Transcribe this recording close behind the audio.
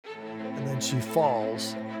and she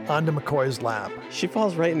falls onto McCoy's lap. She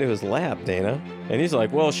falls right into his lap, Dana. And he's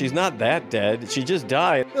like, well, she's not that dead. She just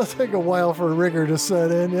died. It'll take a while for rigor to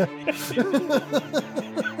set in, yeah.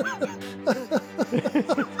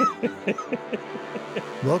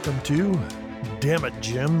 Welcome to Damn It,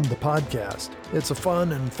 Jim, the podcast. It's a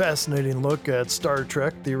fun and fascinating look at Star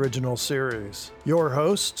Trek, the original series. Your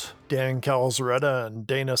hosts, Dan Calzaretta and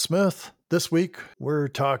Dana Smith. This week, we're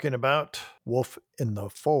talking about Wolf in the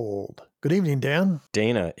Fold. Good evening, Dan.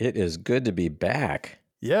 Dana, it is good to be back.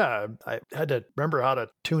 Yeah, I had to remember how to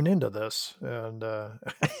tune into this and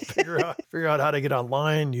figure out how to get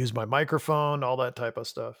online, use my microphone, all that type of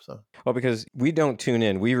stuff. So, Well, because we don't tune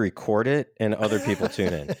in, we record it and other people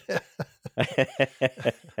tune in.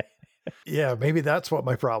 Yeah, maybe that's what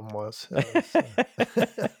my problem was.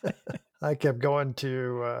 I kept going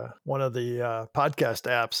to one of the podcast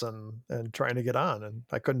apps and trying to get on, and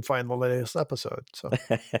I couldn't find the latest episode. So,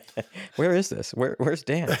 Where is this? Where's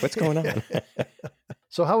Dan? What's going on?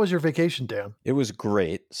 So how was your vacation, Dan? It was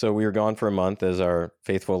great. So we were gone for a month, as our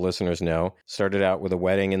faithful listeners know. Started out with a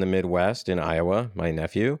wedding in the Midwest in Iowa, my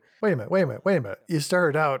nephew. Wait a minute. You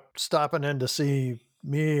started out stopping in to see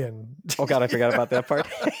me and... Oh, God, I forgot about that part.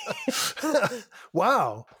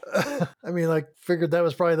 Wow. I mean, figured that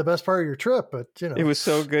was probably the best part of your trip, but, you know. It was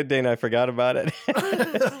so good, Dana, I forgot about it.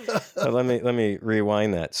 So let me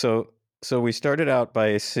rewind that. So we started out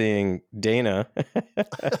by seeing Dana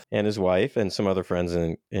and his wife and some other friends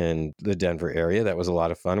in the Denver area. That was a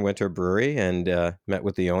lot of fun. Went to a brewery and met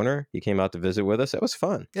with the owner. He came out to visit with us. That was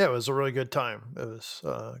fun. Yeah, it was a really good time. It was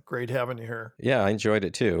great having you here. Yeah, I enjoyed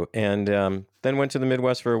it too. And then went to the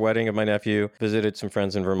Midwest for a wedding of my nephew, visited some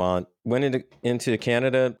friends in Vermont, went into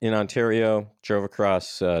Canada, in Ontario, drove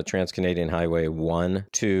across Trans-Canadian Highway 1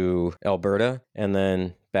 to Alberta, and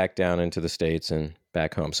then back down into the States and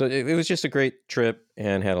back home. So it was just a great trip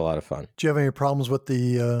and had a lot of fun. Do you have any problems with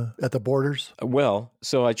the at the borders? Well,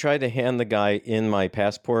 so I tried to hand the guy in my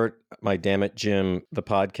passport, my Damn It Jim, the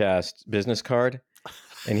podcast business card,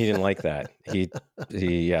 and he didn't like that. He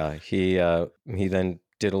then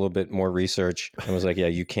did a little bit more research and was like, yeah,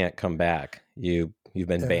 you can't come back. You've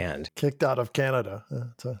been banned. Kicked out of Canada.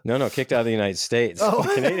 No, kicked out of the United States. Oh.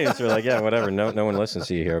 The Canadians were like, yeah, whatever. No one listens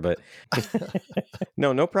to you here. But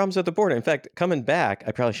no problems at the border. In fact, coming back,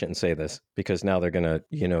 I probably shouldn't say this because now they're going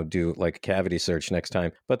to, do like a cavity search next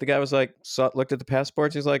time. But the guy was like, looked at the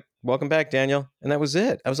passports. He's like, welcome back, Daniel. And that was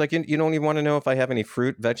it. I was like, you don't even want to know if I have any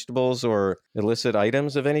fruit, vegetables, or illicit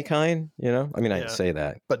items of any kind? I mean, I didn't say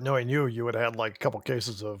that. But knowing you would have had like a couple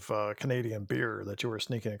cases of Canadian beer that you were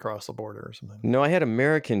sneaking across the border or something. No, I had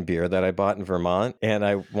American beer that I bought in Vermont, and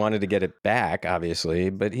I wanted to get it back, obviously,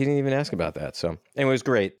 but he didn't even ask about that. So anyway, it was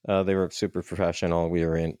great. They were super professional. We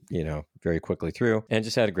were in, very quickly through and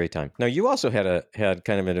just had a great time. Now, you also had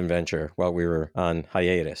kind of an adventure while we were on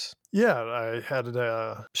hiatus. Yeah, I had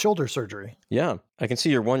shoulder surgery. Yeah, I can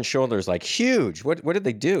see your one shoulder is like huge. What did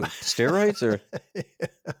they do? Steroids or?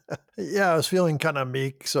 Yeah, I was feeling kind of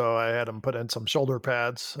meek, so I had them put in some shoulder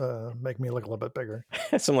pads, make me look a little bit bigger.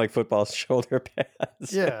 Some like football shoulder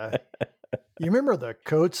pads. Yeah. You remember the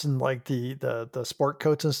coats and like the sport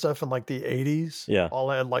coats and stuff in like the 80s? Yeah. All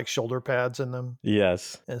had like shoulder pads in them.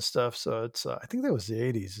 Yes. And stuff. So it's, I think that was the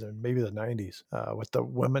 80s and maybe the 90s, with the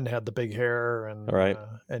women had the big hair and, right.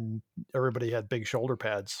 And everybody had big shoulder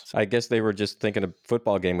pads. I guess they were just thinking a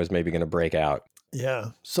football game was maybe going to break out.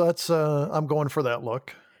 Yeah. So that's, I'm going for that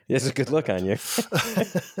look. It's a good look on you.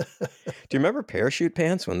 Do you remember parachute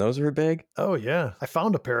pants when those were big? Oh, yeah. I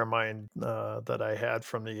found a pair of mine that I had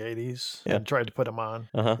from the 80s and tried to put them on.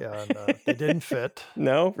 Uh-huh. Yeah, and they didn't fit.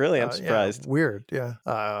 No, really? I'm surprised. Yeah, weird, yeah.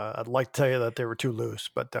 I'd like to tell you that they were too loose,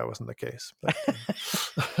 but that wasn't the case.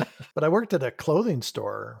 But I worked at a clothing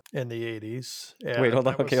store in the 80s. Wait, hold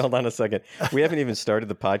on. Okay, hold on a second. We haven't even started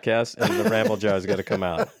the podcast, and the ramble jar is going to come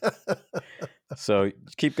out. So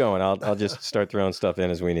keep going. I'll just start throwing stuff in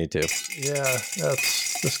as we need to. Yeah,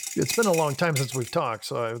 it's been a long time since we've talked,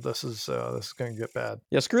 so this is going to get bad.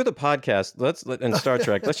 Yeah, screw the podcast. And Star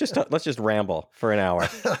Trek. Let's just ramble for an hour.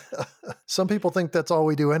 Some people think that's all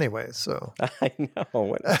we do anyway. So I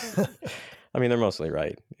know. I mean, they're mostly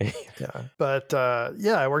right. Yeah. But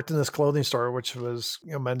I worked in this clothing store, which was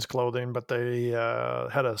men's clothing, but they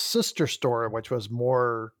had a sister store, which was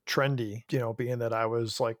more trendy, being that I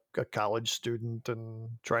was like a college student and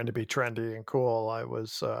trying to be trendy and cool. I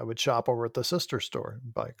would shop over at the sister store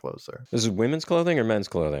and buy clothes there. This is women's clothing or men's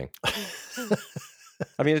clothing?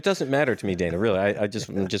 I mean, it doesn't matter to me, Dana, really.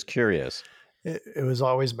 I'm just curious. It was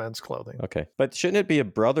always men's clothing. Okay. But shouldn't it be a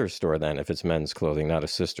brother store then if it's men's clothing, not a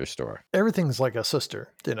sister store? Everything's like a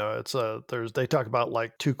sister. It's they talk about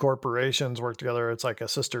like two corporations work together. It's like a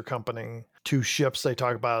sister company. Two ships they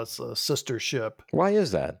talk about, it's a sister ship. Why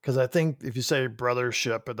is that? Because I think if you say brother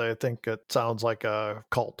ship, I think it sounds like a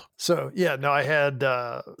cult. So yeah, no, I had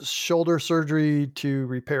shoulder surgery to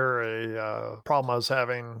repair a problem I was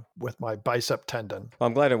having with my bicep tendon. Well,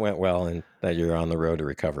 I'm glad it went well and that you're on the road to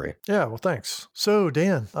recovery. Yeah, well, thanks. So,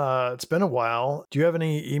 Dan, it's been a while. Do you have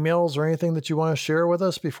any emails or anything that you want to share with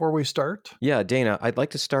us before we start? Yeah, Dana, I'd like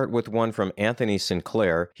to start with one from Anthony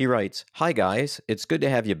Sinclair. He writes, "Hi, guys. It's good to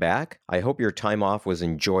have you back. I hope your time off was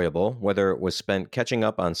enjoyable, whether it was spent catching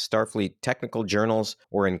up on Starfleet technical journals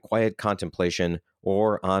or in quiet contemplation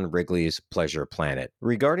or on Wrigley's Pleasure Planet.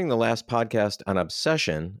 Regarding the last podcast on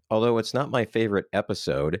obsession, although it's not my favorite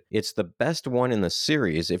episode, it's the best one in the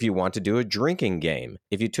series if you want to do a drinking game.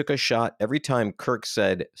 If you took a shot every time Kirk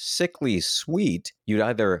said sickly sweet, you'd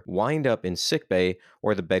either wind up in sickbay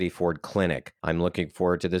or the Betty Ford Clinic. I'm looking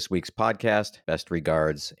forward to this week's podcast. Best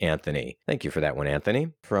regards, Anthony." Thank you for that one,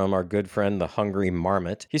 Anthony. From our good friend, the Hungry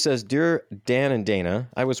Marmot. He says, "Dear Dan and Dana,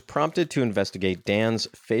 I was prompted to investigate Dan's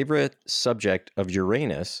favorite subject of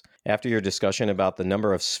Uranus after your discussion about the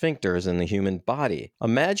number of sphincters in the human body.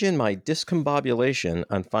 Imagine my discombobulation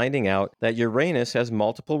on finding out that Uranus has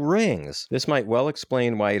multiple rings. This might well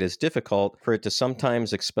explain why it is difficult for it to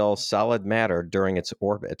sometimes expel solid matter during its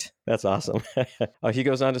orbit." That's awesome. He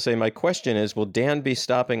goes on to say, "My question is, will Dan be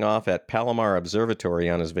stopping off at Palomar Observatory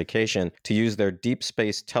on his vacation to use their deep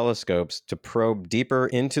space telescopes to probe deeper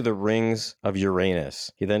into the rings of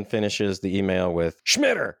Uranus?" He then finishes the email with,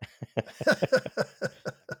 "Schmitter!"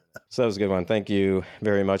 So that was a good one. Thank you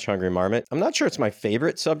very much, Hungry Marmot. I'm not sure it's my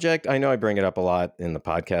favorite subject. I know I bring it up a lot in the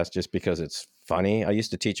podcast just because it's funny. I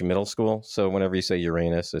used to teach middle school, so whenever you say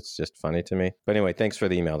Uranus, it's just funny to me. But anyway, thanks for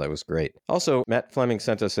the email. That was great. Also, Matt Fleming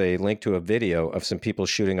sent us a link to a video of some people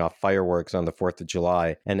shooting off fireworks on the 4th of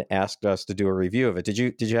July and asked us to do a review of it. Did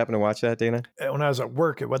you happen to watch that, Dana? When I was at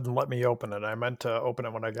work, it wouldn't let me open it. I meant to open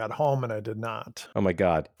it when I got home, and I did not. Oh my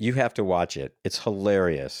God. You have to watch it. It's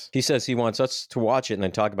hilarious. He says he wants us to watch it and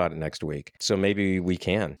then talk about it next week. So maybe we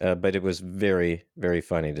can. But it was very, very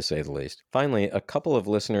funny to say the least. Finally, a couple of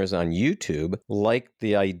listeners on YouTube liked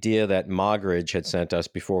the idea that Mogridge had sent us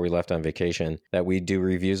before we left on vacation that we do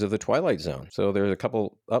reviews of the Twilight Zone. So there's a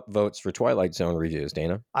couple upvotes for Twilight Zone reviews,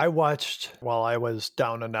 Dana. I watched, while I was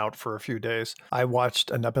down and out for a few days, I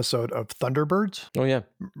watched an episode of Thunderbirds. Oh, yeah.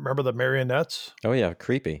 Remember the marionettes? Oh, yeah.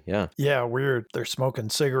 Creepy. Yeah. Yeah, weird. They're smoking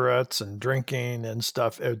cigarettes and drinking and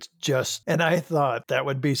stuff. It's just, and I thought that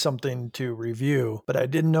would be something to review, but I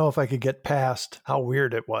didn't know if I could get past how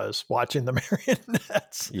weird it was watching the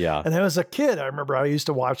marionettes. Yeah. And as a kid, I remember I used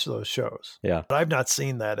to watch those shows. Yeah. But I've not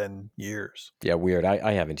seen that in years. Yeah, weird.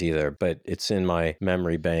 I haven't either, but it's in my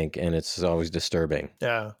memory bank and it's always disturbing.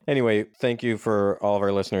 Yeah. Anyway, thank you for all of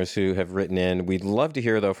our listeners who have written in. We'd love to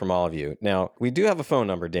hear, though, from all of you. Now, we do have a phone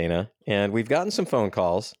number, Dana, and we've gotten some phone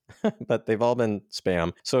calls, but they've all been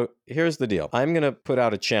spam. So here's the deal. I'm going to put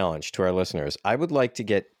out a challenge to our listeners. I would like to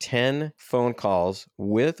get 10 phone calls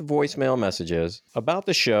with voicemail messages about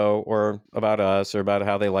the show or about us or about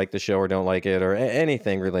how they like the show or don't like it or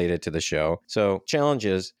anything related to the show. So challenge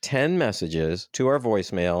is 10 messages to our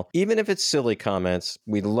voicemail. Even if it's silly comments,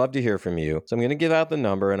 we'd love to hear from you. So I'm going to give out the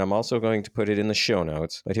number and I'm also going to put it in the show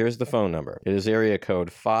notes. But here's the phone number. It is area code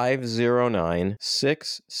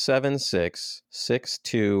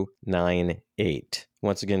 509-676-6298.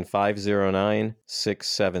 Once again,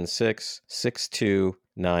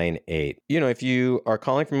 509-676-6298. If you are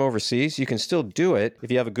calling from overseas, you can still do it.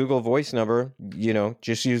 If you have a Google Voice number,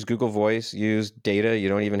 just use Google Voice, use data. You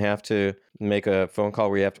don't even have to make a phone call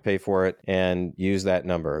where you have to pay for it and use that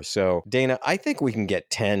number. So, Dana, I think we can get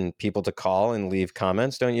 10 people to call and leave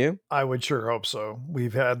comments, don't you? I would sure hope so.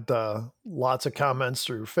 We've had lots of comments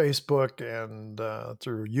through Facebook and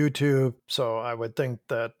through YouTube. So I would think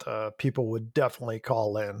that people would definitely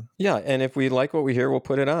call in. Yeah. And if we like what we hear, we'll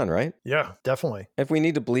put it on, right? Yeah, definitely. If we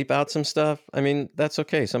need to bleep out some stuff, that's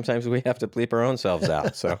okay. Sometimes we have to bleep our own selves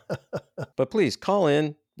out. So, but please call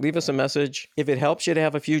in. Leave us a message. If it helps you to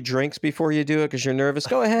have a few drinks before you do it because you're nervous,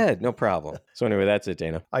 go ahead. No problem. So anyway, that's it,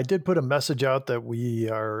 Dana. I did put a message out that we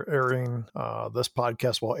are airing, this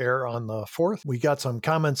podcast will air on the 4th. We got some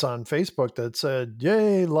comments on Facebook that said,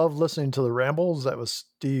 "Yay, love listening to the rambles." That was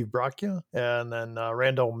Steve Bracchia. And then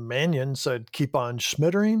Randall Mannion said, "Keep on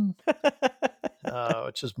schmittering."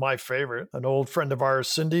 which is my favorite. An old friend of ours,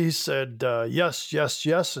 Cindy, said, yes, yes,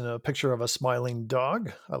 yes, and a picture of a smiling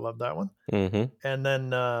dog. I love that one. Mm-hmm. And then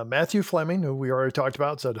Matthew Fleming, who we already talked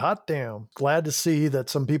about, said, hot damn. Glad to see that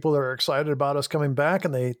some people are excited about us coming back,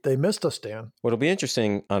 and they missed us, Dan. What'll be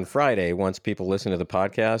interesting on Friday, once people listen to the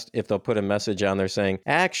podcast, if they'll put a message on there saying,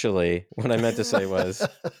 actually, what I meant to say was,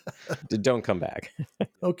 don't come back.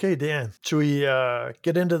 Okay, Dan, should we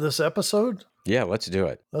get into this episode? Yeah, let's do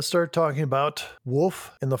it. Let's start talking about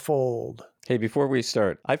Wolf in the Fold. Hey, before we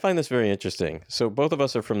start, I find this very interesting. So both of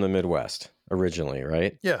us are from the Midwest originally,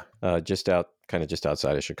 right? Yeah. Just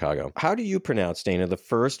outside of Chicago. How do you pronounce, Dana, the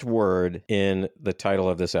first word in the title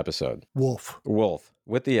of this episode? Wolf. Wolf,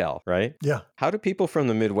 with the L, right? Yeah. How do people from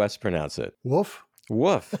the Midwest pronounce it? Wolf?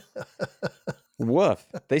 Woof. Woof.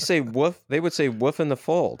 They say woof. They would say woof in the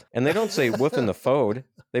fold. And they don't say woof in the fold.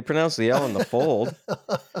 They pronounce the L in the fold.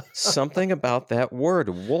 Something about that word,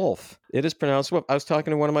 wolf. It is pronounced woof. I was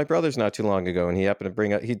talking to one of my brothers not too long ago, and he happened to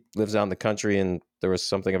bring up, he lives out in the country, and there was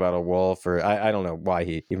something about a wolf, or I don't know why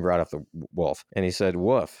he brought up the wolf. And he said,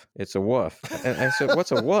 woof. It's a woof. And I said,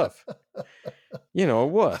 what's a woof? You know, a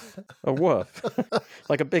woof. A woof.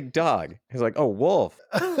 Like a big dog. He's like, oh, wolf.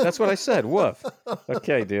 That's what I said, woof.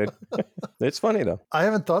 Okay, dude. It's funny, though. I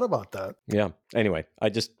haven't thought about that. Yeah. Anyway, I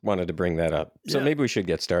just wanted to bring that up. So maybe we should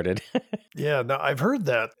get started. Yeah, no, I've heard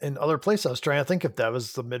that in other places. I was trying to think if that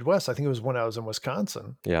was the Midwest. I think it was when I was in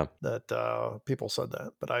Wisconsin. Yeah. That people said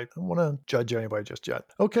that, but I don't want to judge anybody just yet.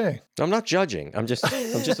 Okay. I'm not judging. I'm just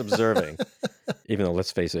observing. Even though,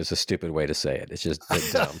 let's face it, it's a stupid way to say it. It's just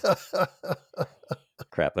dumb.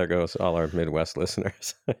 Crap, there goes all our Midwest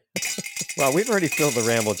listeners. Well, we've already filled the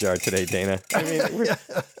ramble jar today, Dana. I mean,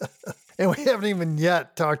 and we haven't even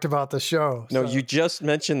yet talked about the show. No, you just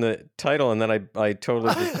mentioned the title, and then I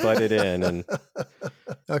totally just butted in. And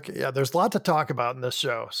okay, yeah, there's a lot to talk about in this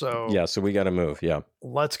show. So yeah, so we got to move. Yeah.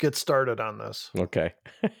 Let's get started on this. Okay.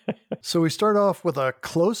 So we start off with a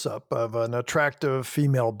close-up of an attractive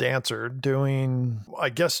female dancer doing, I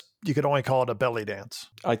guess you could only call it a belly dance.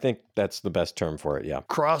 I think that's the best term for it, yeah.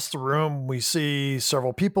 Across the room, we see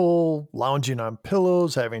several people lounging on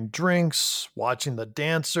pillows, having drinks, watching the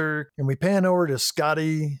dancer, and we pan over to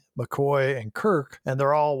Scotty, McCoy, and Kirk, and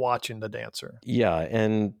they're all watching the dancer. Yeah,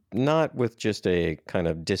 and not with just a kind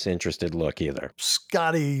of disinterested look either.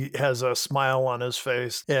 Scotty has a smile on his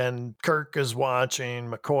face, and Kirk is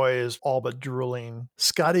watching. McCoy is all but drooling.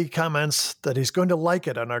 Scotty comments that he's going to like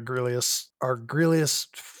it on Argelius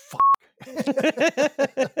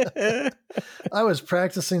I was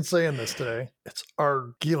practicing saying this today. It's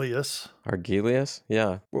Argelius. Argelius?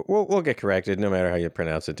 Yeah. We'll get corrected no matter how you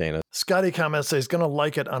pronounce it, Dana. Scotty comments that he's going to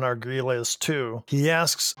like it on Argelius too. He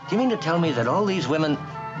asks, do you mean to tell me that all these women,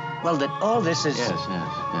 well, that all this is... Yes.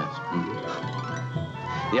 Mm-hmm.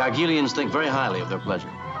 The Argelians think very highly of their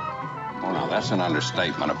pleasure. Oh, now, that's an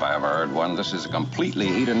understatement if I ever heard one. This is a completely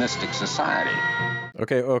hedonistic society.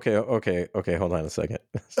 Okay, hold on a second.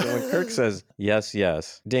 So when Kirk says,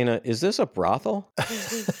 yes, Dana, is this a brothel?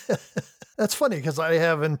 That's funny because I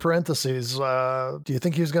have in parentheses, do you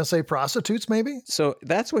think he was going to say prostitutes maybe? So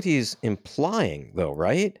that's what he's implying though,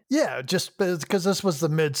 right? Yeah, just because this was the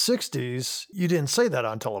mid-'60s, you didn't say that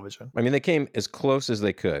on television. I mean, they came as close as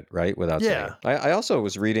they could, right? Without saying it. I also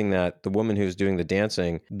was reading that the woman who's doing the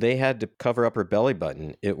dancing, they had to cover up her belly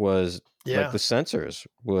button. It was like the censors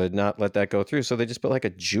would not let that go through. So they just put like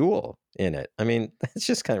a jewel in it. I mean, that's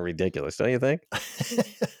just kind of ridiculous, don't you think?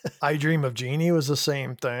 I Dream of Jeannie was the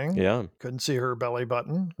same thing. Yeah. Couldn't see her belly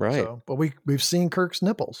button. Right. So, but we've seen Kirk's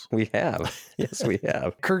nipples. We have. Yes, we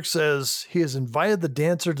have. Kirk says he has invited the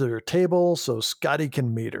dancer to their table so Scotty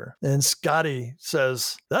can meet her. And Scotty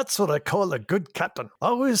says, that's what I call a good captain.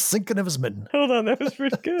 Always thinking of his men. Hold on, that was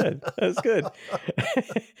pretty good. That was good.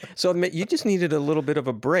 So you just needed a little bit of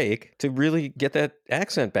a break to really get that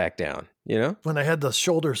accent back down, you know? When I had the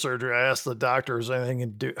shoulder surgery, I asked the doctor if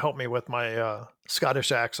anything can help me with my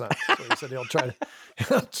Scottish accent. So he said he'll try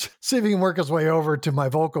to see if he can work his way over to my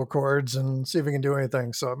vocal cords and see if he can do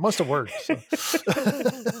anything. So it must have worked. So.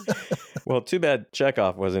 Well, too bad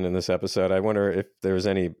Chekhov wasn't in this episode. I wonder if there was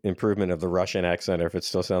any improvement of the Russian accent or if it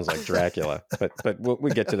still sounds like Dracula. but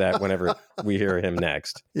we'll get to that whenever we hear him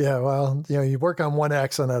next. Yeah, well, you work on one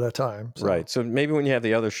accent at a time. So. Right. So maybe when you have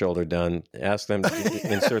the other shoulder done, ask them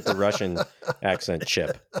to insert the Russian accent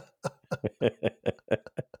chip.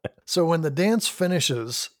 So when the dance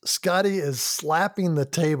finishes, Scotty is slapping the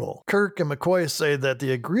table. Kirk and McCoy say that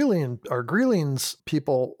the Argelians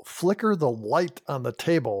people flicker the light on the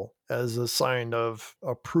table as a sign of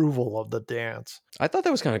approval of the dance. I thought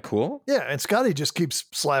that was kind of cool. Yeah, and Scotty just keeps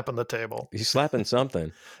slapping the table. He's slapping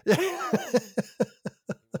something.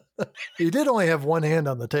 He did only have one hand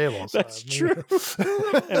on the table. So That's true.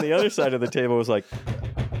 And the other side of the table was like,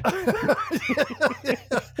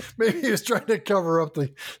 maybe he was trying to cover up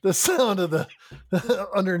the sound of the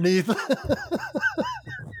underneath.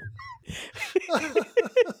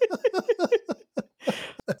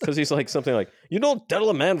 because he's like something like, you don't tell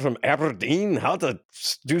a man from Aberdeen how to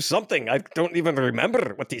do something. I don't even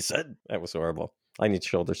remember what he said. That was horrible. I need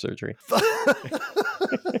shoulder surgery.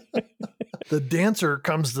 The dancer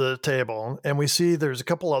comes to the table, and we see there's a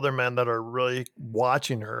couple other men that are really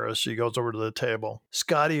watching her as she goes over to the table.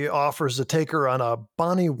 Scotty offers to take her on a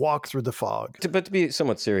bonny walk through the fog. But to be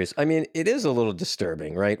somewhat serious, I mean, it is a little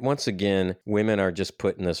disturbing, right? Once again, women are just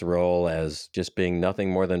put in this role as just being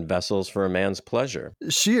nothing more than vessels for a man's pleasure.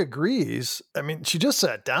 She agrees. I mean, she just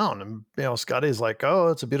sat down, and Scotty's like, oh,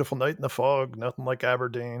 it's a beautiful night in the fog, nothing like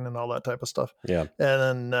Aberdeen and all that type of stuff. Yeah.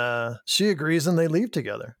 And then she agrees, and they leave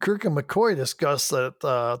together. Kirk and McCoy discuss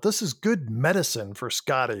that this is good medicine for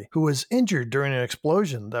Scotty, who was injured during an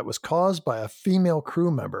explosion that was caused by a female crew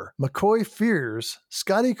member. McCoy fears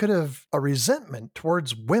Scotty could have a resentment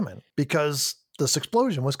towards women because this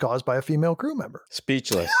explosion was caused by a female crew member.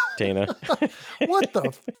 Speechless, Dana. What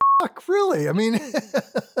the fuck? Really? I mean...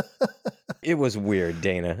 It was weird,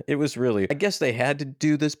 Dana. It was really... I guess they had to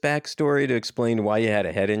do this backstory to explain why you had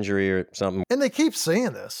a head injury or something. And they keep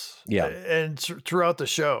saying this. Yeah. And throughout the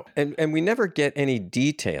show. And we never get any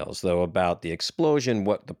details, though, about the explosion,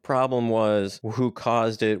 what the problem was, who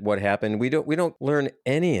caused it, what happened. We don't learn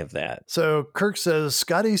any of that. So Kirk says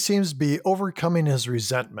Scotty seems to be overcoming his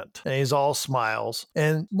resentment, and he's all smiles.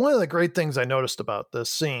 And one of the great things I noticed about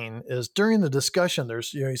this scene is during the discussion,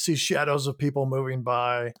 there's, you see shadows of people moving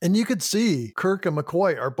by, and you could see Kirk and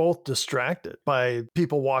McCoy are both distracted by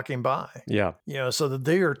people walking by. Yeah. So that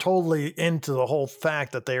they are totally into the whole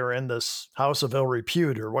fact that they are in this house of ill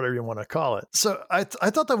repute or whatever you want to call it. So I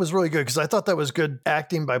thought that was really good because I thought that was good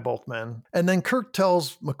acting by both men. And then Kirk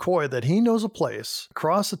tells McCoy that he knows a place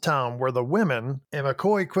across the town where the women, and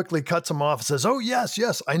McCoy quickly cuts him off and says, oh,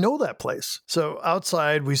 yes, I know that place. So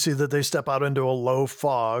outside, we see that they step out into a low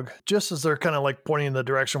fog. Just as they're kind of like pointing in the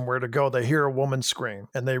direction where to go, they hear a woman scream,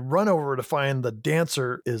 and they run over to find the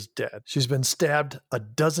dancer is dead. She's been stabbed a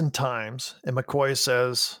dozen times, and McCoy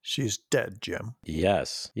says she's dead, Jim.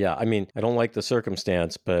 Yes. Yeah. I mean, I don't like the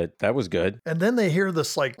circumstance, but that was good. And then they hear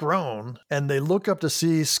this like groan, and they look up to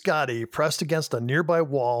see Scotty pressed against a nearby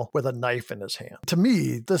wall with a knife in his hand. To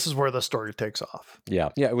me, this is where the story takes off. Yeah.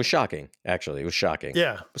 Yeah. It was shocking. Actually, it was shocking.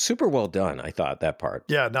 Yeah. Super well done, I thought, that part.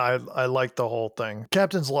 Yeah. No, I like the whole thing.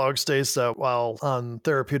 Captain's log states that while on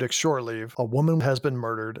therapeutic shore leave, a woman has been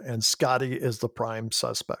murdered, and Scotty is the prime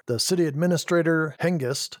suspect. The city administrator,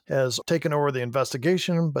 Hengist, has taken over the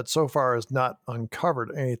investigation, but so far has not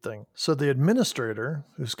uncovered anything. So the administrator,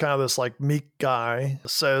 who's kind of this like meek guy,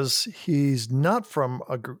 says he's not from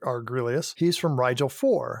Argelius, he's from Rigel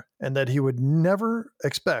 4, and that he would never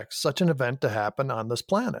expect such an event to happen on this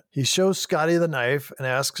planet. He shows Scotty the knife and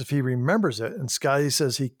asks if he remembers it, and Scotty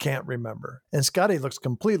says he can't remember. And Scotty looks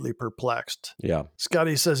completely perplexed. Yeah.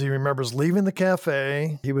 Scotty says he remembers leaving the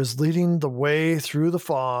cafe. He was leading the way through the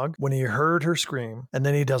fog when he heard her scream, and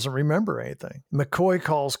then he doesn't remember anything. McCoy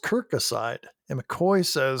calls Kirk aside, and McCoy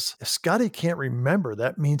says, if Scotty can't remember,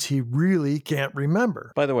 that means he really can't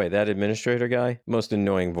remember. By the way, that administrator guy, most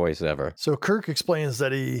annoying voice ever. So Kirk explains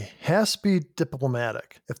that he has to be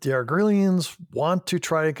diplomatic. If the Argelians want to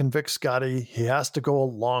try to convict Scotty, he has to go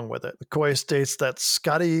along with it. McCoy states that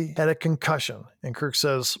Scotty had a concussion, and Kirk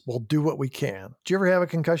says, we'll do what we can. Did you ever have a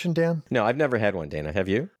concussion, Dan? No, I've never had one, Dana. Have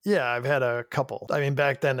you? Yeah, I've had a couple. I mean,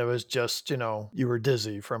 back then it was just, you were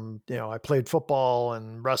dizzy from, I played football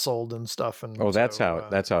and wrestled and stuff. And oh, that's how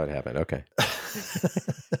it happened. Okay.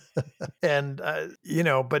 And,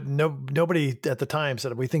 but nobody at the time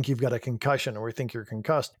said, we think you've got a concussion or we think you're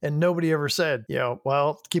concussed. And nobody ever said,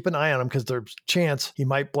 well, keep an eye on him because there's a chance he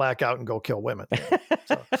might black out and go kill women.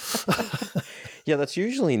 Yeah, that's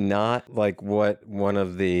usually not like one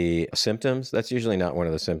of the symptoms. That's usually not one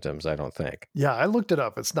of the symptoms, I don't think. Yeah, I looked it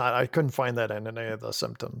up. It's not. I couldn't find that in any of the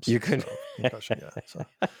symptoms. You couldn't? Concussion, yeah. So.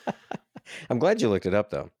 I'm glad you looked it up,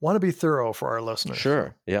 though. Want to be thorough for our listeners.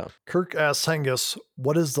 Sure, yeah. Kirk asks Hengist,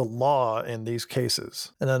 what is the law in these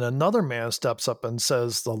cases? And then another man steps up and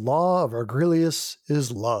says, the law of Argelius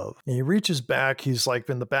is love. And he reaches back. He's like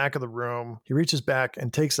in the back of the room. He reaches back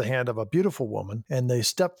and takes the hand of a beautiful woman, and they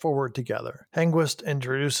step forward together. Hengist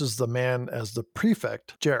introduces the man as the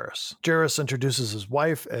prefect, Jairus. Jairus introduces his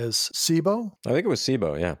wife as Sibo. I think it was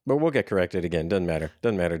Sibo, yeah. But we'll get corrected again. Doesn't matter.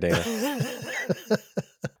 Doesn't matter, Dana.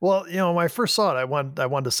 Well, when I first saw it, I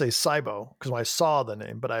wanted to say Sibo because I saw the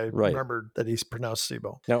name, but I remembered that he's pronounced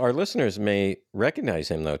Sibo. Now, our listeners may recognize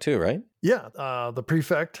him, though, too, right? Yeah, the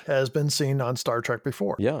prefect has been seen on Star Trek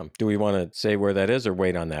before. Yeah. Do we want to say where that is or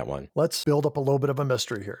wait on that one? Let's build up a little bit of a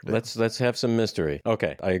mystery here. Dave. Let's have some mystery.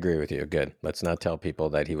 Okay, I agree with you. Good. Let's not tell people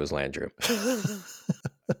that he was Landrew.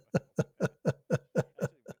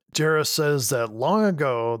 Jarrus says that long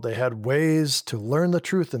ago they had ways to learn the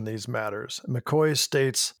truth in these matters. McCoy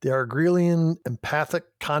states the Argelian empathic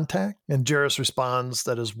contact, and Jarrus responds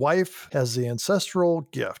that his wife has the ancestral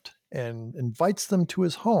gift and invites them to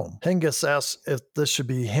his home. Hengist asks if this should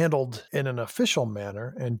be handled in an official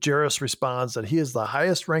manner, and Jarrus responds that he is the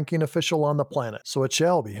highest-ranking official on the planet, so it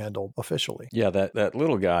shall be handled officially. Yeah, that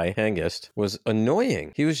little guy, Hengist, was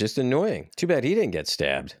annoying. He was just annoying. Too bad he didn't get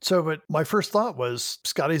stabbed. So, but my first thought was,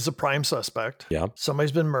 Scotty's the prime suspect. Yeah.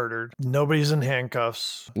 Somebody's been murdered. Nobody's in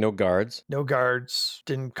handcuffs. No guards. No guards.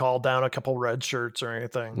 Didn't call down a couple red shirts or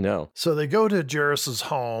anything. No. So they go to Jarrus's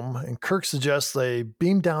home, and Kirk suggests they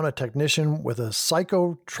beam down a technician with a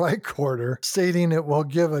psycho tricorder, stating it will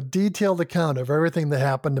give a detailed account of everything that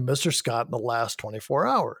happened to Mr. Scott in the last 24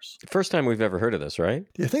 hours. First time we've ever heard of this, right?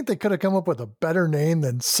 Do you think they could have come up with a better name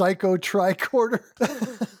than psycho tricorder?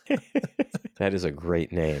 That is a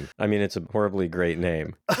great name. I mean, it's a horribly great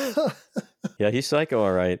name. Yeah, he's psycho,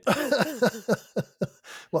 all right.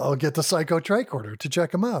 Well, I'll get the psycho tricorder to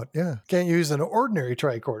check him out. Yeah. Can't use an ordinary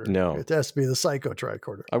tricorder. No. It has to be the psycho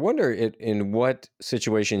tricorder. I wonder in what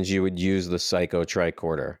situations you would use the psycho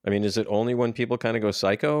tricorder. I mean, is it only when people kind of go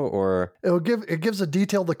psycho, or? It gives a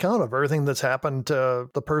detailed account of everything that's happened to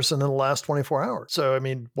the person in the last 24 hours. So, I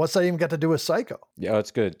mean, what's that even got to do with psycho? Yeah,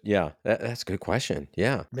 that's good. Yeah, that's a good question.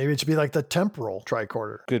 Yeah. Maybe it should be like the temporal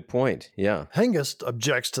tricorder. Good point. Yeah. Hengist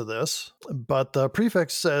objects to this, but the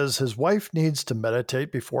prefect says his wife needs to meditate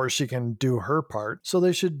before she can do her part, so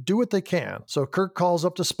they should do what they can. So Kirk calls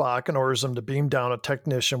up to Spock and orders him to beam down a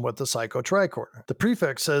technician with the psycho tricorder. The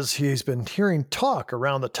prefect says he's been hearing talk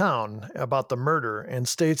around the town about the murder and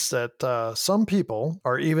states that some people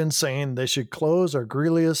are even saying they should close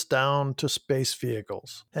Argelius down to space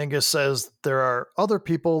vehicles. Hengist says there are other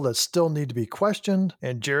people that still need to be questioned,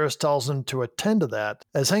 and Jarrus tells him to attend to that.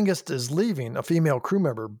 As Hengist is leaving, a female crew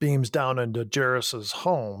member beams down into Jarrus's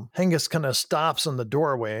home. Hengist kind of stops in the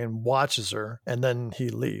doorway and watches her, and then he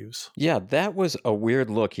leaves. Yeah, that was a weird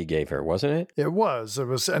look he gave her, wasn't it? It was,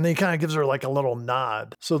 and he kind of gives her like a little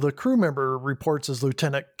nod. So the crew member reports as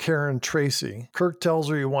Lieutenant Karen Tracy. Kirk tells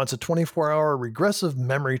her he wants a 24-hour regressive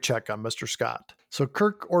memory check on Mr. Scott. So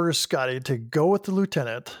Kirk orders Scotty to go with the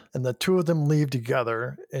lieutenant, and the two of them leave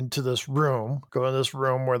together into this room, go in this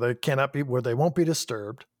room where they won't be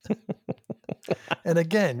disturbed. And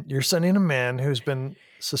again, you're sending a man who's been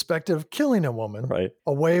suspected of killing a woman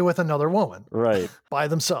away with another woman. Right. By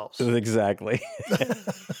themselves. Exactly.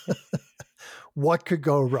 What could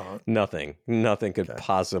go wrong? Nothing. Nothing could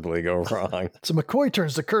possibly go wrong. So McCoy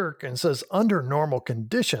turns to Kirk and says, under normal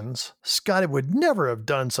conditions, Scotty would never have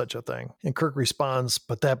done such a thing. And Kirk responds,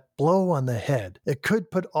 but that blow on the head, it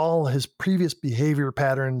could put all his previous behavior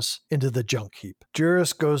patterns into the junk heap.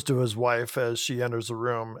 Jarrus goes to his wife as she enters the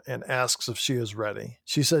room and asks if she is ready.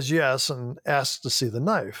 She says yes and asks to see the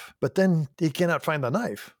knife, but then he cannot find the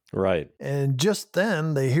knife. Right. And just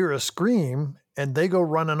then they hear a scream and they go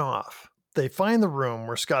running off. They find the room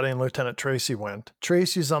where Scotty and Lieutenant Tracy went.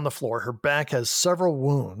 Tracy's on the floor. Her back has several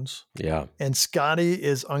wounds. Yeah. And Scotty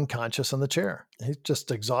is unconscious in the chair. He's just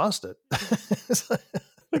exhausted.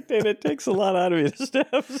 Look, Dana, it takes a lot out of you to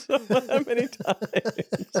stab someone that many times.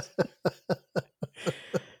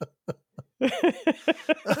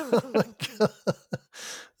 Oh my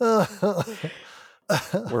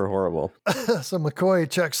God. We're horrible. So McCoy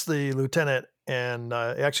checks the lieutenant and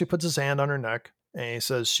he actually puts his hand on her neck. And he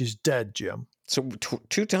says, she's dead, Jim. So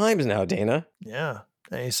two times now, Dana. Yeah.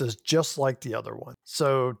 And he says, just like the other one.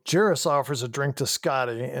 So Jarrus offers a drink to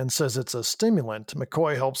Scotty and says it's a stimulant.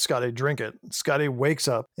 McCoy helps Scotty drink it. Scotty wakes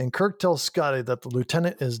up, and Kirk tells Scotty that the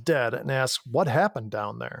lieutenant is dead and asks what happened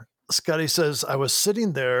down there. Scotty says, I was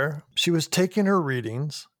sitting there. She was taking her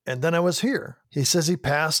readings. And then I was here. He says he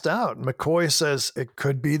passed out. McCoy says it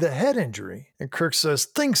could be the head injury. And Kirk says,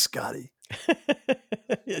 think, Scotty.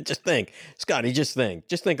 Yeah, just think. Scotty, just think.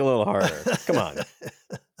 Just think a little harder. Come on.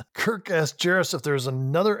 Kirk asks Jarrus if there's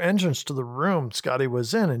another entrance to the room Scotty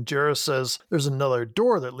was in, and Jarrus says there's another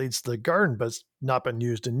door that leads to the garden, but it's not been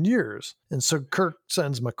used in years. And so Kirk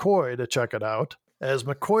sends McCoy to check it out. As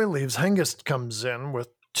McCoy leaves, Hengist comes in with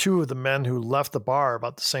two of the men who left the bar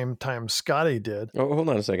about the same time Scotty did. Oh, hold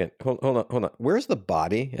on a second. Hold on. Where's the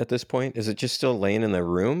body at this point? Is it just still laying in the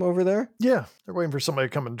room over there? Yeah, they're waiting for somebody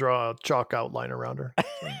to come and draw a chalk outline around her.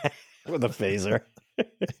 With a phaser.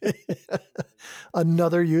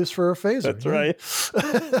 Another use for a phaser. That's right.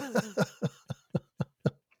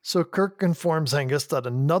 So Kirk informs Hengist that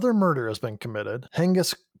another murder has been committed.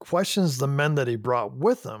 Hengist questions the men that he brought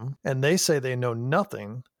with him, and they say they know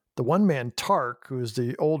nothing. The one man, Tark, who's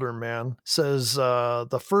the older man, says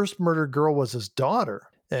the first murdered girl was his daughter.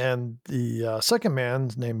 And the second man,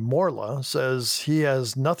 named Morla, says he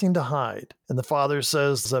has nothing to hide. And the father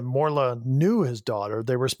says that Morla knew his daughter.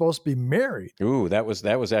 They were supposed to be married. Ooh, that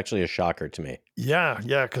was actually a shocker to me. Yeah,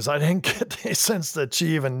 because I didn't get the sense that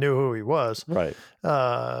she even knew who he was. Right.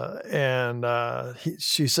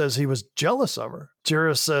 She says he was jealous of her.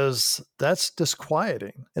 Jira says that's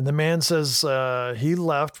disquieting. And the man says he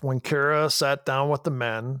left when Kara sat down with the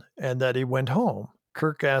men and that he went home.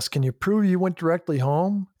 Kirk asks, can you prove you went directly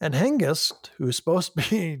home? And Hengist, who's supposed to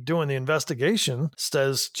be doing the investigation,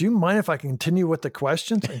 says, do you mind if I continue with the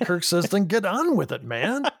questions? And Kirk says, then get on with it,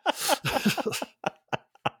 man.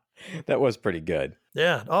 That was pretty good.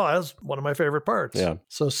 Yeah. Oh, that was one of my favorite parts. Yeah.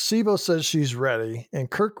 So Sibo says she's ready, and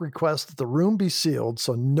Kirk requests that the room be sealed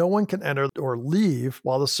so no one can enter or leave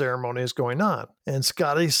while the ceremony is going on. And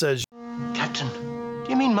Scotty says, Captain,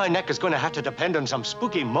 do you mean my neck is going to have to depend on some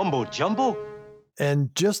spooky mumbo-jumbo?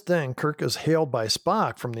 and just then Kirk is hailed by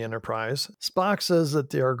Spock from the Enterprise. Spock says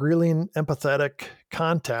that the Argelian empathetic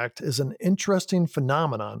contact is an interesting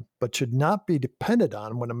phenomenon, but should not be depended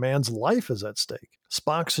on when a man's life is at stake.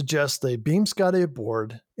 Spock suggests they beam Scotty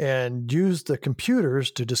aboard and use the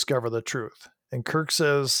computers to discover the truth. And Kirk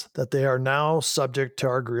says that they are now subject to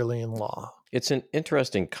Argelian law. It's an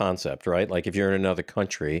interesting concept, right? Like if you're in another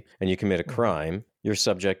country and you commit a crime, you're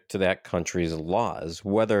subject to that country's laws,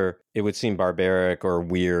 whether it would seem barbaric or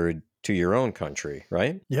weird to your own country,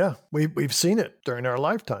 right? Yeah, we've seen it during our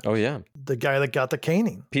lifetime. Oh, yeah. The guy that got the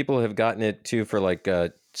caning. People have gotten it, too, for like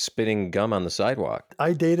spitting gum on the sidewalk.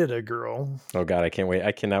 I dated a girl. Oh, God, I can't wait.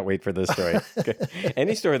 I cannot wait for this story.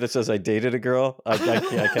 Any story that says I dated a girl, I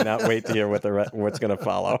cannot wait to hear what's going to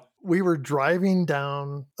follow. We were driving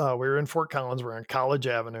down, we were in Fort Collins, we're on College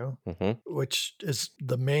Avenue, which is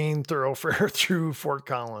the main thoroughfare through Fort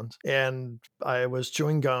Collins. And I was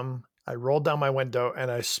chewing gum. I rolled down my window and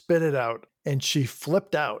I spit it out, and she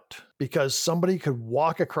flipped out because somebody could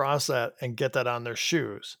walk across that and get that on their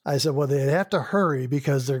shoes. I said, well, they'd have to hurry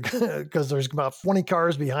because there's about 20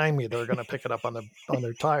 cars behind me that are going to pick it up on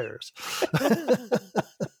their tires.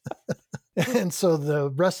 And so the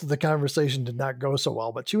rest of the conversation did not go so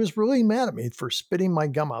well, but she was really mad at me for spitting my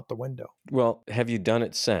gum out the window. Well, have you done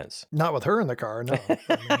it since? Not with her in the car, no.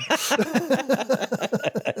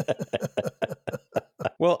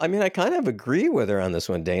 Well, I mean, I kind of agree with her on this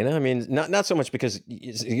one, Dana. I mean, not so much because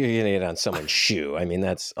you're getting it on someone's shoe. I mean,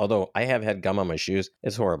 although I have had gum on my shoes,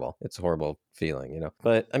 it's horrible. It's a horrible feeling, you know.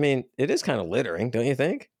 But I mean, it is kind of littering, don't you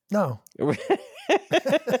think? No.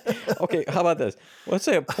 Okay, how about this? Let's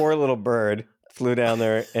say a poor little bird flew down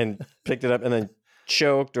there and picked it up and then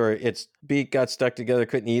choked, or its beak got stuck together,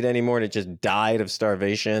 couldn't eat anymore, and it just died of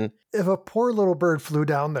starvation. If a poor little bird flew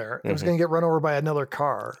down there, it was going to get run over by another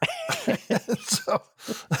car. So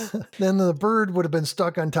then the bird would have been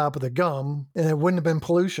stuck on top of the gum and it wouldn't have been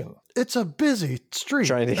pollution. It's a busy street.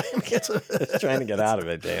 It's trying to get out of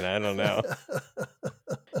it, Dana. I don't know.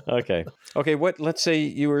 Okay. Let's say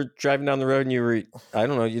you were driving down the road and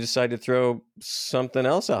you decided to throw something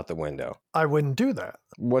else out the window. I wouldn't do that.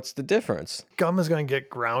 What's the difference? Gum is going to get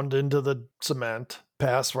ground into the cement,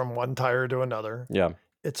 pass from one tire to another. Yeah.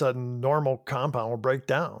 It's a normal compound will break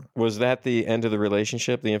down. Was that the end of the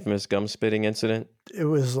relationship, the infamous gum spitting incident? It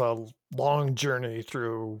was a long journey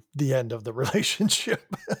through the end of the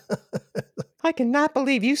relationship. I cannot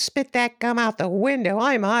believe you spit that gum out the window.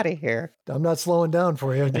 I'm out of here. I'm not slowing down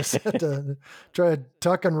for you. I just have to try to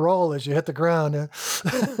tuck and roll as you hit the ground.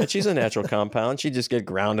 And she's a natural compound. She'd just get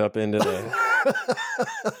ground up into the...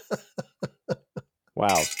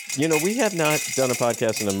 Wow. You know, we have not done a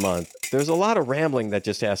podcast in a month. There's a lot of rambling that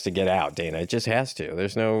just has to get out, Dana. It just has to.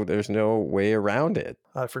 There's no way around it.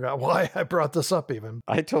 I forgot why I brought this up even.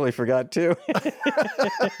 I totally forgot too.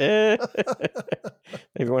 Maybe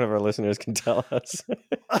one of our listeners can tell us.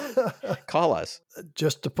 Call us.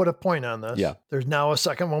 Just to put a point on this. Yeah. There's now a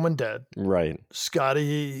second woman dead. Right.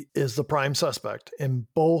 Scotty is the prime suspect in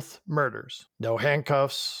both murders. No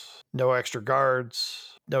handcuffs, no extra guards.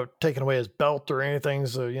 No taking away his belt or anything.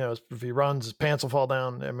 So, if he runs, his pants will fall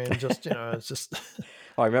down. I mean, it's just...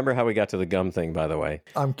 Oh, I remember how we got to the gum thing, by the way.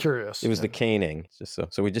 I'm curious. It was the caning. Just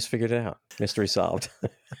so we just figured it out. Mystery solved.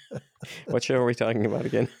 What show are we talking about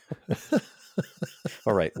again?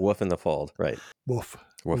 All right. Wolf in the Fold. Right. Woof.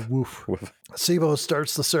 Woof. Woof. Woof. Sibo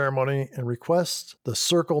starts the ceremony and requests the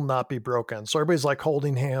circle not be broken. So everybody's like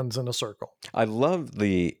holding hands in a circle. I love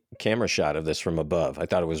the camera shot of this from above. I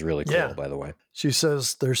thought it was really cool, by the way. She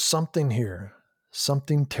says, there's something here,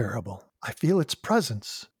 something terrible. I feel its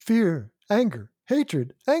presence. Fear, anger,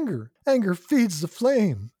 hatred, anger. Anger feeds the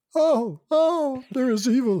flame. Oh, there is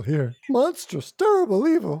evil here. Monstrous, terrible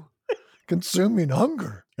evil. Consuming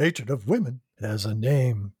hunger. Hatred of women. It has a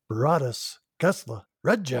name. Baratus, Kesla,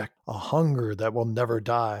 Red Jack. A hunger that will never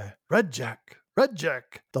die. Red Jack, Red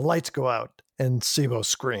Jack. The lights go out and Sibo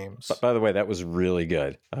screams. By the way, that was really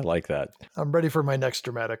good. I like that. I'm ready for my next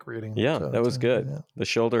dramatic reading. Yeah, that was good. Yeah. The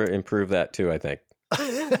shoulder improved that too, I think.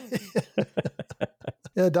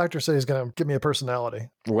 Yeah, the doctor said he's going to give me a personality.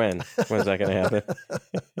 When? When's that going to happen?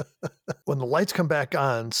 When the lights come back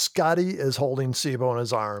on, Scotty is holding Sibo in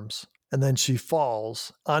his arms, and then she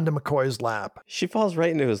falls onto McCoy's lap. She falls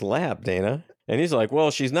right into his lap, Dana. And he's like,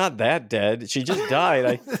 well, she's not that dead. She just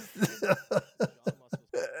died.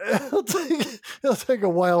 It'll take a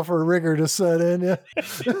while for rigor to set in. Yeah.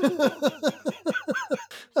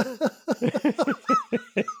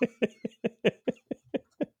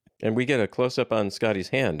 And we get a close-up on Scotty's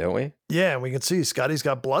hand, don't we? Yeah, and we can see Scotty's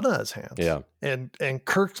got blood on his hands. Yeah. And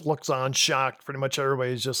Kirk looks on shocked. Pretty much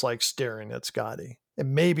everybody's just like staring at Scotty.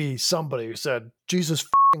 And maybe somebody said, Jesus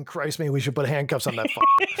f***ing Christ me, we should put handcuffs on that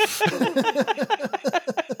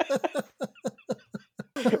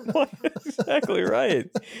Exactly right.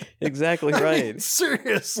 Exactly right. I mean,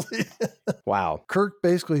 seriously. Wow. Kirk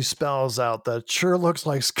basically spells out that it sure looks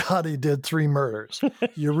like Scotty did 3 murders.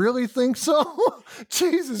 You really think so?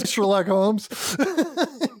 Jesus, Sherlock Holmes.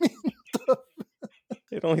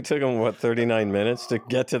 It only took him, 39 minutes to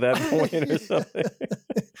get to that point or something?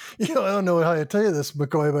 I don't know how to tell you this,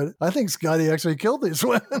 McCoy, but I think Scotty actually killed these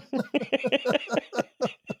women.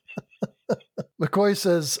 McCoy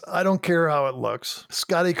says, I don't care how it looks.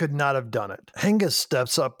 Scotty could not have done it. Hengist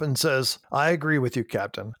steps up and says, I agree with you,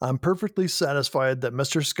 Captain. I'm perfectly satisfied that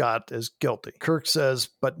Mr. Scott is guilty. Kirk says,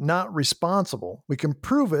 but not responsible. We can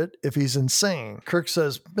prove it if he's insane. Kirk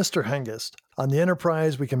says, Mr. Hengist, on the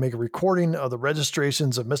Enterprise, we can make a recording of the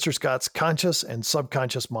registrations of Mr. Scott's conscious and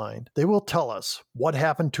subconscious mind. They will tell us what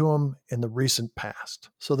happened to him in the recent past.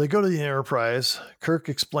 So they go to the Enterprise. Kirk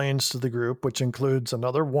explains to the group, which includes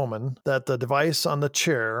another woman, that the device on the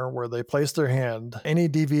chair where they place their hand, any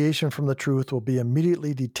deviation from the truth will be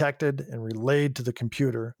immediately detected and relayed to the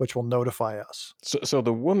computer, which will notify us. So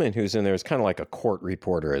the woman who's in there is kind of like a court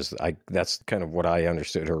reporter. That's kind of what I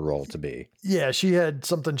understood her role to be. Yeah, she had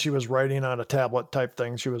something she was writing on a tablet type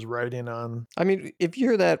thing she was writing on. I mean, if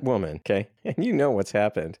you're that woman, okay, and you know what's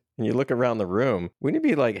happened, and you look around the room, wouldn't you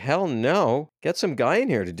be like, hell no, get some guy in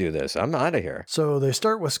here to do this. I'm out of here. So they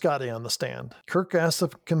start with Scotty on the stand. Kirk asks the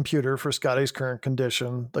computer for Scotty's current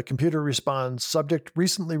condition. The computer responds, subject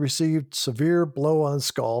recently received severe blow on the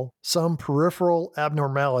skull, some peripheral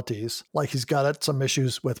abnormalities, like he's got some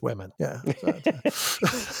issues with women. Yeah.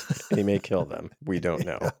 He may kill them. We don't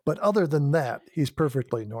know. Yeah. But other than that, he's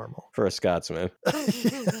perfectly normal. For a Scotsman.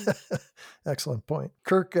 Excellent point.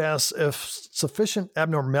 Kirk asks if sufficient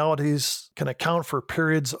abnormalities can account for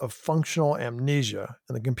periods of functional amnesia,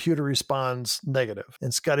 and the computer responds negative.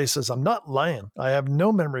 And Scotty says, I'm not lying. I have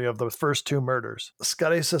no memory of the first 2 murders.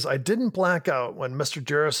 Scotty says, I didn't black out when Mr.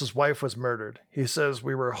 Jarrus's wife was murdered. He says,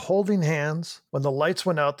 we were holding hands. When the lights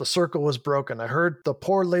went out, the circle was broken. I heard the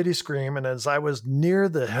poor lady scream, and as I was near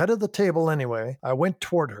the head of the table anyway, I went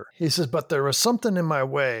toward her. He says, but there was something in my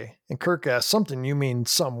way. And Kirk asks, something, you mean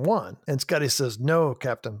someone? And Scotty says, no,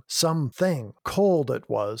 Captain, something. Cold it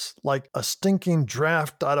was, like a stinking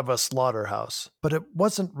draft out of a slaughterhouse. But it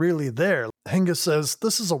wasn't really there. Hengist says,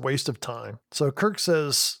 this is a waste of time. So Kirk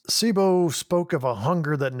says, Sibo spoke of a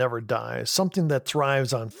hunger that never dies, something that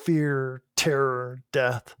thrives on fear, terror,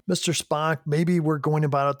 death. Mr. Spock, maybe we're going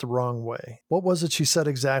about it the wrong way. What was it she said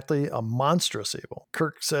exactly? A monstrous evil.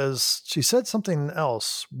 Kirk says, she said something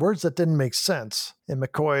else, words that didn't make sense. And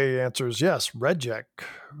McCoy answers, yes, Redjack,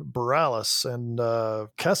 Borealis, and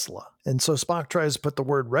Kesla. And so Spock tries to put the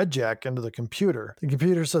word Redjack into the computer. The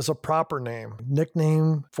computer says a proper name,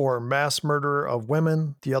 nickname for mass murder of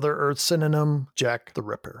women, the other Earth synonym, Jack the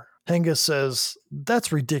Ripper. Hengist says,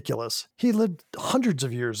 that's ridiculous. He lived hundreds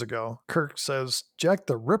of years ago. Kirk says, Jack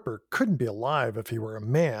the Ripper couldn't be alive if he were a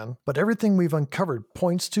man, but everything we've uncovered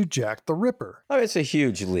points to Jack the Ripper. Oh, it's a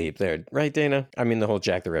huge leap there, right, Dana? I mean, the whole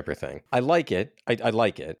Jack the Ripper thing. I like it. I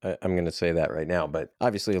like it. I'm going to say that right now, but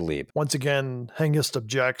obviously a leap. Once again, Hengist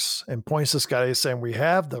objects and points to Scotty saying, we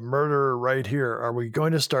have the murderer right here. Are we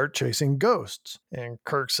going to start chasing ghosts? And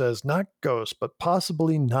Kirk says, not ghosts, but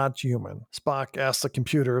possibly not human. Spock asks the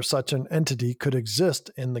computer if such an entity could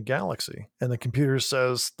exist in the galaxy. And the computer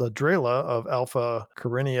says the Drela of Alpha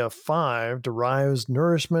Carina 5 derives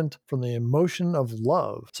nourishment from the emotion of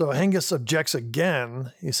love. So Hengist objects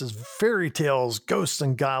again. He says, fairy tales, ghosts,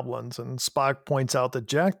 and goblins. And Spock points out that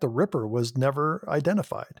Jack the Ripper was never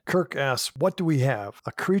identified. Kirk asks, what do we have?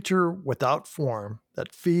 A creature without form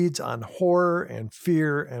that feeds on horror and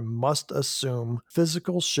fear and must assume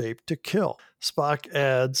physical shape to kill. Spock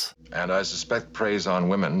adds, and I suspect preys on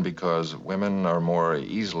women because women are more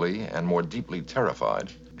easily and more deeply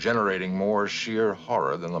terrified, generating more sheer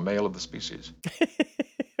horror than the male of the species.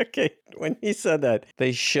 Okay, when he said that,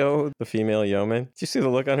 they show the female yeoman. Did you see the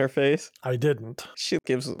look on her face? I didn't. She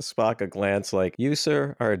gives Spock a glance like, you,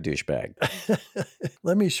 sir, are a douchebag.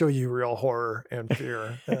 Let me show you real horror and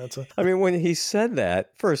fear. I mean, when he said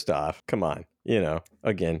that, first off, come on.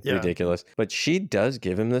 Again, ridiculous. But she does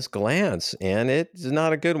give him this glance, and it's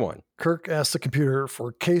not a good one. Kirk asks the computer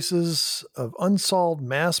for cases of unsolved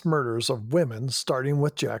mass murders of women, starting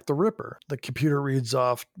with Jack the Ripper. The computer reads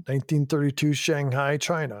off 1932 Shanghai,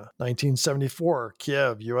 China, 1974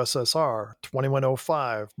 Kiev, USSR,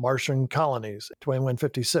 2105 Martian colonies,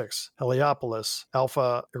 2156 Heliopolis,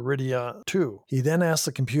 Alpha Iridia 2. He then asks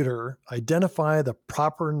the computer, identify the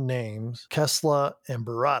proper names, Kesla and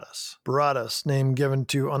Baratus. Baratus, name given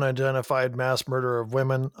to unidentified mass murder of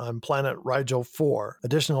women on planet Rigel 4.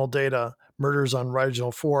 Additional data, murders on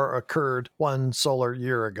Rigel 4 occurred 1 solar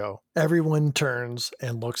year ago. Everyone turns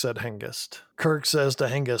and looks at Hengist. Kirk says to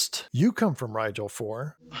Hengist, you come from Rigel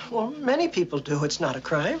 4. Well, many people do. It's not a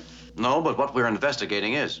crime. No, but what we're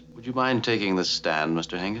investigating is. Would you mind taking the stand,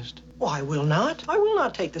 Mr. Hengist? Well, I will not. I will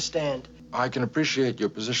not take the stand. I can appreciate your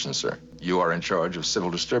position, sir. You are in charge of civil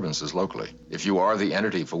disturbances locally. If you are the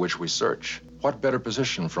entity for which we search, what better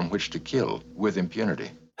position from which to kill with impunity?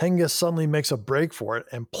 Hengist suddenly makes a break for it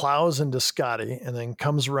and plows into Scotty and then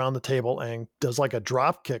comes around the table and does like a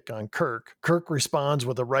drop kick on Kirk. Kirk responds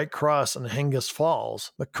with a right cross and Hengist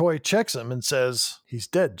falls. McCoy checks him and says, he's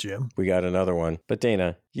dead, Jim. We got another one. But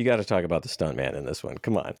Dana, you got to talk about the stuntman in this one.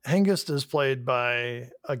 Come on. Hengist is played by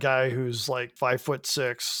a guy who's like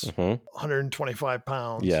 5'6", 125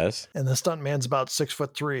 pounds. Yes. And the stuntman's about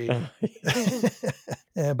 6'3",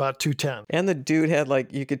 and about 210. And the dude had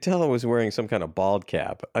you could tell it was wearing some kind of bald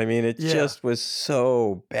cap. I mean, it just was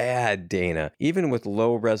so bad, Dana. Even with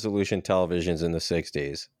low resolution televisions in the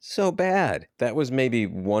 60s. So bad. That was maybe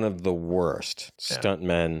one of the worst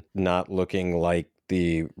stuntmen not looking like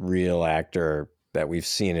the real actor that we've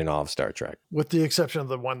seen in all of Star Trek. With the exception of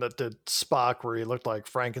the one that did Spock, where he looked like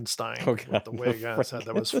Frankenstein with the wig on his head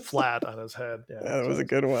that was flat on his head. Yeah, that was a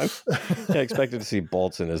good one. I expected to see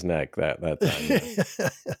bolts in his neck that time. Yeah.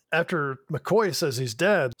 After McCoy says he's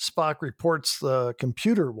dead, Spock reports the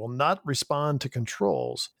computer will not respond to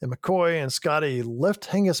controls, and McCoy and Scotty lift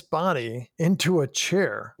Hengist's body into a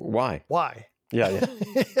chair. Why? Yeah.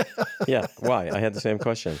 Yeah, why? I had the same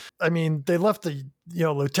question. I mean, they left the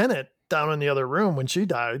lieutenant down in the other room when she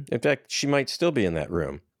died. In fact, she might still be in that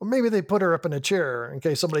room. Or maybe they put her up in a chair in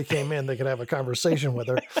case somebody came in, they could have a conversation with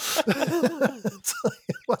her. It's like,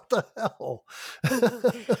 what the hell?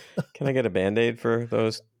 Can I get a Band-Aid for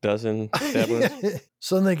those dozen stab wounds?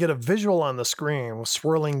 So then they get a visual on the screen with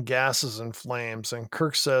swirling gases and flames, and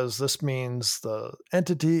Kirk says this means the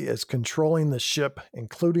entity is controlling the ship,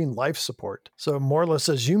 including life support. So Morla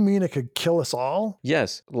says, you mean it could kill us all?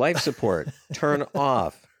 Yes, life support. Turn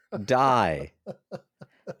off. Die.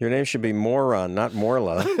 Your name should be Moron, not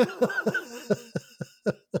Morla.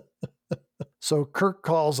 So Kirk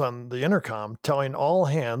calls on the intercom, telling all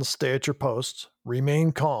hands stay at your posts,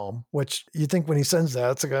 remain calm, which you think when he sends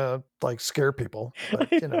that, it's going to scare people.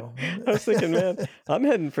 But, I was thinking, man, I'm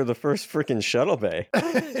heading for the first freaking shuttle bay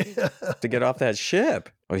to get off that ship.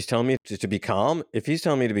 Oh, he's telling me to be calm? If he's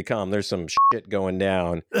telling me to be calm, there's some shit going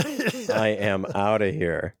down. I am out of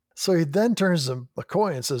here. So he then turns to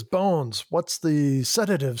McCoy and says, Bones, what's the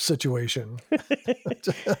sedative situation?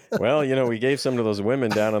 Well, we gave some to those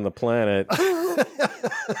women down on the planet.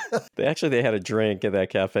 They had a drink at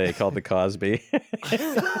that cafe called the Cosby.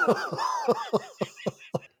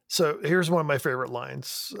 So here's one of my favorite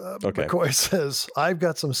lines. Okay. McCoy says, I've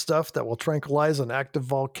got some stuff that will tranquilize an active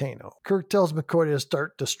volcano. Kirk tells McCoy to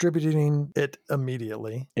start distributing it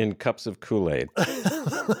immediately. In cups of Kool-Aid.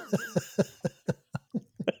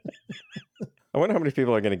 I wonder how many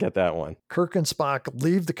people are going to get that one. Kirk and Spock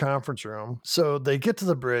leave the conference room. So they get to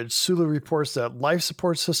the bridge. Sulu reports that life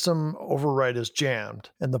support system override is jammed.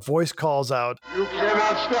 And the voice calls out, You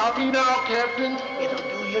cannot stop me now, Captain. It'll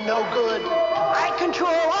do you no good. I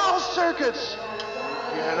control all circuits.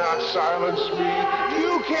 You cannot silence me.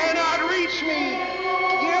 You cannot reach me.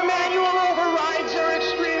 Your manual overrides are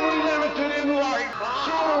extremely limited in life.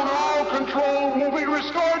 Soon all control will be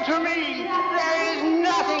restored to me. There is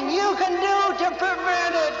nothing you can do to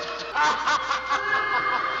prevent it.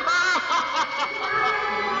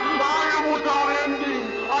 I am without ending.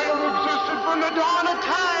 I have existed from the dawn of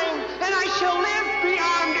time, And I shall live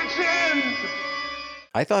beyond its end.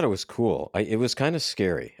 I thought it was cool. It was kind of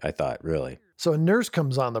scary, I thought, really. So a nurse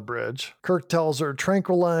comes on the bridge. Kirk tells her,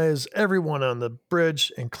 tranquilize everyone on the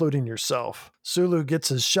bridge, including yourself. Sulu gets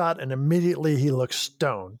his shot and immediately he looks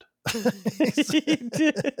stoned.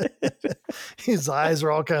 His eyes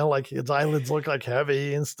are all kind of like, his eyelids look like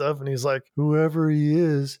heavy and stuff. And he's like, whoever he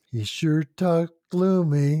is, he sure talked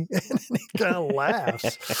gloomy. And then he kind of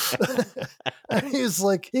laughs. And he's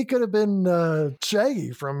like, he could have been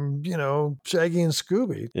Shaggy from, Shaggy and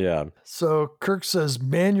Scooby. Yeah. So Kirk says,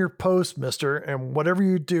 man your post, mister, and whatever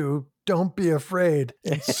you do, don't be afraid.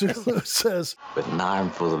 And Sulu says, With an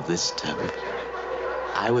armful of this stuff,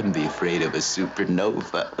 I wouldn't be afraid of a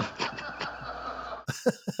supernova.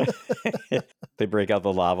 They break out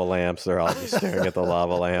the lava lamps. They're all just staring at the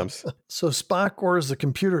lava lamps. so Spock orders the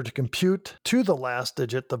computer to compute to the last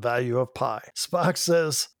digit the value of pi. Spock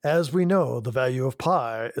says, as we know, the value of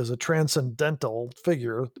pi is a transcendental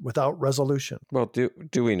figure without resolution. Well,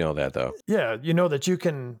 do we know that, though? Yeah, you know that you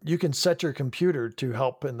can set your computer to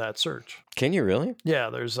help in that search. Can you really? Yeah,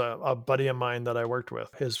 there's a buddy of mine that I worked with.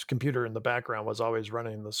 His computer in the background was always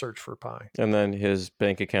running the search for pi. And then his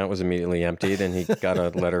bank account was immediately emptied, and he got a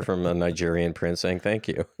letter from a Nigerian prince saying thank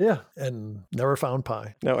you. Yeah, and never found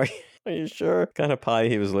pi. No, are you sure? What kind of pie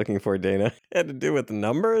he was looking for, Dana? Had to do with the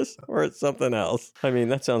numbers or it's something else? I mean,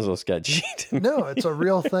 that sounds a little sketchy to me. No, it's a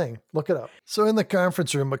real thing. Look it up. So in the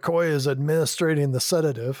conference room, McCoy is administrating the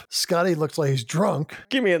sedative. Scotty looks like he's drunk.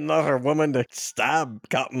 Give me another woman to stab,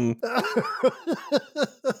 Captain.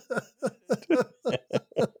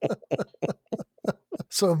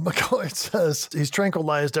 So McCoy says he's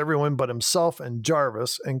tranquilized everyone but himself and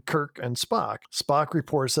Jarvis and Kirk and Spock. Spock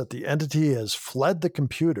reports that the entity has fled the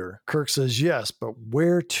computer. Kirk says yes, but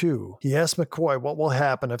where to? He asks McCoy what will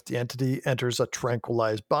happen if the entity enters a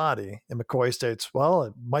tranquilized body. And McCoy states, well,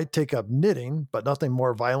 it might take up knitting, but nothing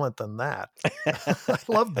more violent than that. I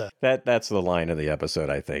love that. That's the line of the episode,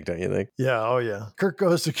 I think, don't you think? Yeah, oh yeah. Kirk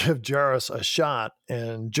goes to give Jarvis a shot,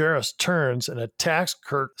 and Jarvis turns and attacks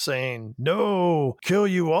Kirk, saying, no, kill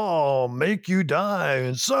you all, make you die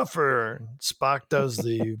and suffer. Spock does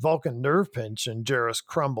the Vulcan nerve pinch and Jarvis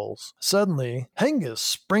crumbles. Suddenly, Hengist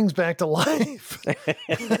springs back to life.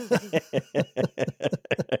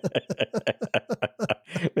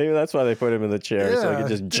 Maybe that's why they put him in the chair, so he could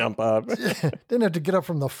just jump up. Didn't have to get up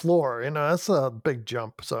from the floor. That's a big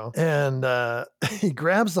jump. So, and he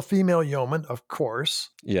grabs the female yeoman, of course.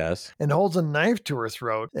 Yes. And holds a knife to her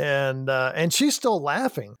throat. And she's still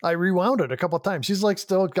laughing. I rewound it a couple of times. She's like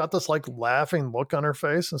still got this like laughing look on her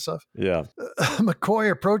face and stuff. Yeah.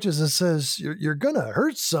 McCoy approaches and says, you're going to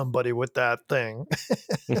hurt somebody with that thing.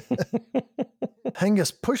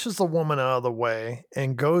 Hengist pushes the woman out of the way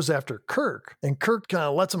and goes after Kirk. And Kirk kind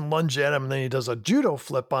of lets him lunge at him, and then he does a judo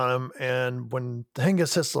flip on him. And when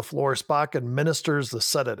Hengist hits the floor, Spock administers the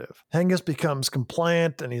sedative. Hengist becomes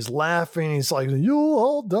compliant, and he's laughing. He's like, you'll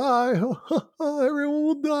all die. Everyone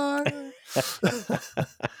will die.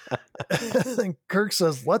 And Kirk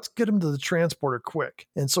says, let's get him to the transporter quick.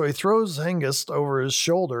 And so he throws Hengist over his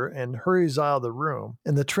shoulder and hurries out of the room.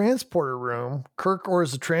 In the transporter room, Kirk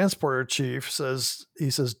orders the transporter chief, says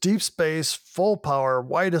deep space, full power,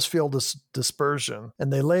 widest field dispersion.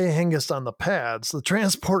 And they lay Hengist on the pads. The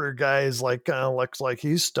transporter guy is like, kind of looks like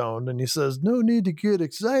he's stoned. And he says, no need to get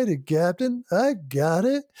excited, Captain. I got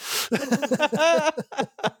it.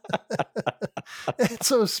 And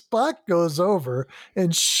so Spock goes over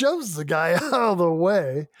and shoves the guy out of the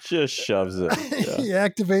way. Just shoves it. Yeah. He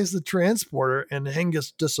activates the transporter and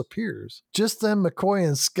Hengist disappears. Just then McCoy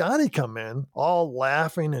and Scotty come in, all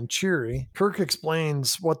laughing and cheery. Kirk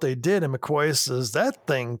explains what they did and McCoy says, "That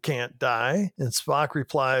thing can't die." And Spock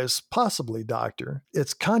replies, "Possibly, Doctor.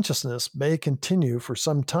 Its consciousness may continue for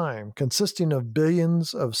some time, consisting of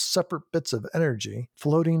billions of separate bits of energy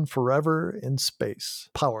floating forever in space,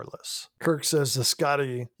 powerless." Kirk says to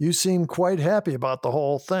Scotty, "You seem quite happy about the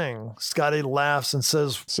whole thing." Scotty laughs and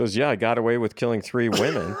says, "Yeah, I got away with killing 3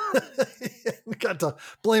 women." Got to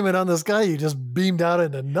blame it on this guy you just beamed out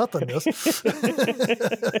into nothingness.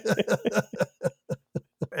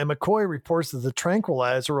 And McCoy reports that the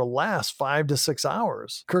tranquilizer will last 5 to 6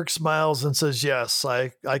 hours. Kirk smiles and says, "Yes,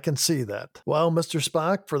 I can see that. Well, Mr.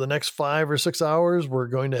 Spock, for the next 5 or 6 hours, we're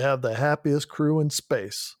going to have the happiest crew in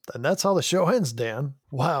space." And that's how the show ends, Dan.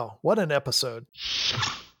 Wow, what an episode.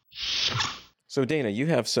 So, Dana, you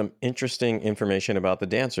have some interesting information about the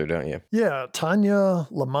dancer, don't you? Yeah, Tanya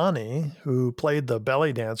Lamani, who played the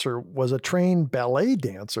belly dancer, was a trained ballet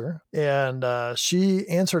dancer, and she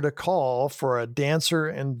answered a call for a dancer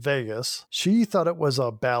in Vegas. She thought it was a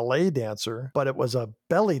ballet dancer, but it was a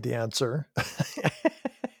belly dancer.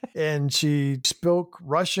 And she spoke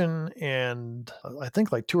Russian and I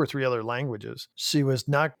think like 2 or 3 other languages. She was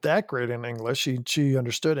not that great in English. She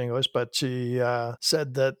understood English, but she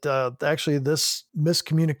said that actually this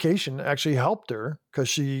miscommunication actually helped her because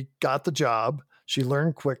she got the job. She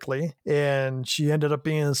learned quickly, and she ended up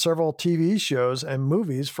being in several TV shows and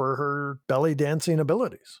movies for her belly dancing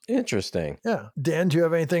abilities. Interesting. Yeah. Dan, do you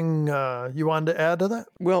have anything you wanted to add to that?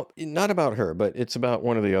 Well, not about her, but it's about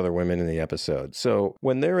one of the other women in the episode. So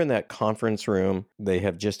when they're in that conference room, they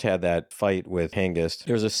have just had that fight with Hengist.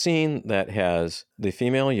 There's a scene that has the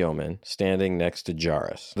female yeoman standing next to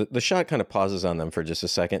Jarrus. The shot kind of pauses on them for just a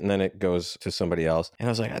second, and then it goes to somebody else. And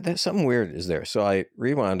I was like, "There's something weird is there." So I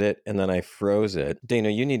rewound it, and then I froze it. Dana,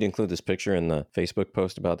 you need to include this picture in the Facebook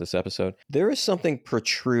post about this episode. There is something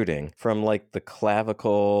protruding from like the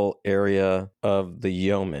clavicle area of the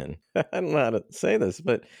yeoman. I don't know how to say this,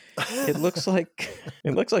 but it looks like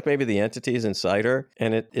maybe the entity is inside her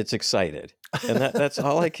and it's excited. And that's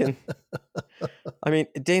all I can. I mean,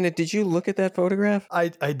 Dana, did you look at that photograph? I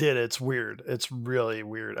did. It's weird. It's really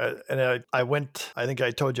weird. I went, I think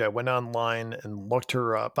I told you, I went online and looked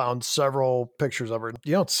her up, found several pictures of her.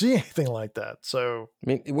 You don't see anything like that. So, I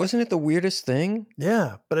mean, wasn't it the weirdest thing?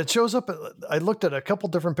 Yeah, but it shows up. I looked at a couple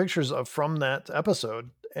different pictures from that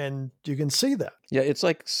episode, and you can see that. Yeah, it's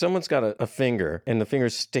like someone's got a finger and the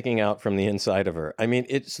finger's sticking out from the inside of her. I mean,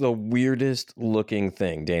 it's the weirdest looking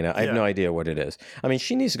thing, Dana. I have no idea what it is. I mean,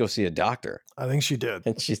 she needs to go see a doctor. I think she did.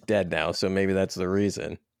 And she's dead now, so maybe that's the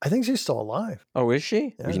reason. I think she's still alive. Oh, is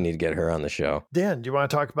she? Yeah. We need to get her on the show. Dan, do you want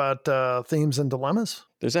to talk about themes and dilemmas?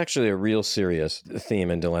 There's actually a real serious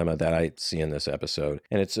theme and dilemma that I see in this episode,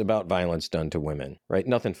 and it's about violence done to women, right?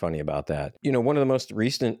 Nothing funny about that. You know, one of the most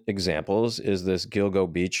recent examples is this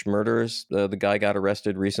Gilgo Beach murders. The guy got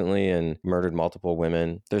arrested recently and murdered multiple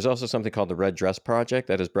women. There's also something called the Red Dress Project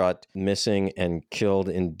that has brought missing and killed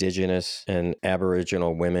Indigenous and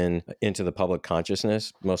Aboriginal women into the public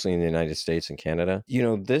consciousness, mostly in the United States and Canada. You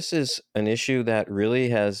know, this is an issue that really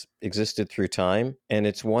has existed through time, and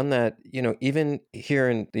it's one that, you know, even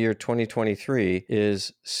here in the year 2023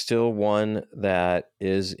 is still one that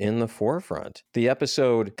is in the forefront. The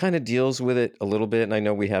episode kind of deals with it a little bit, and I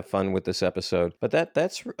know we have fun with this episode, but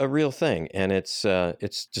that's a real thing, and it's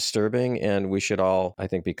disturbing, and we should all, I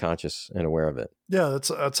think, be conscious and aware of it. Yeah,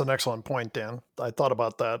 that's an excellent point, Dan. I thought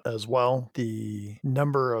about that as well. The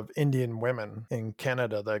number of Indian women in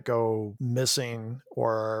Canada that go missing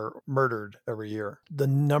or are murdered every year, the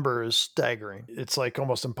number is staggering. It's like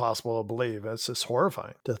almost impossible to believe. It's just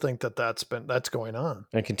horrifying to think that that's going on.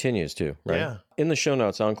 And continues to, right? Yeah. In the show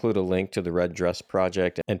notes, I'll include a link to the Red Dress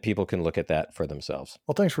Project, and people can look at that for themselves.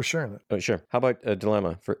 Well, thanks for sharing it. Oh, sure. How about a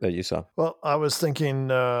dilemma that you saw? Well, I was thinking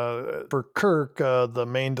for Kirk, the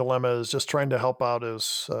main dilemma is just trying to help out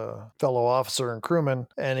his fellow officer and crewman,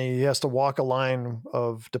 and he has to walk a line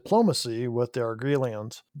of diplomacy with the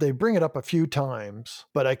Argelians. They bring it up a few times,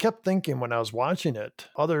 but I kept thinking when I was watching it,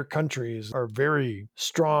 other countries are very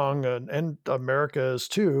strong, and America is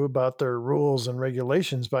too, about their rules and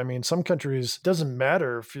regulations. But I mean, some countries, it doesn't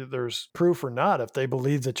matter if there's proof or not. If they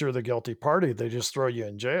believe that you're the guilty party, they just throw you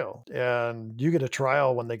in jail, and you get a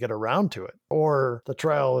trial when they get around to it, or the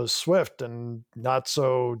trial is swift and not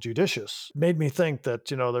so judicious. It made me think that,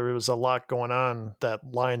 you know, there was a lot going on, that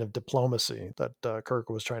line of diplomacy that Kirk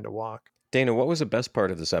was trying to walk. Dana, what was the best part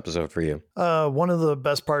of this episode for you? One of the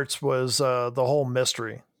best parts was the whole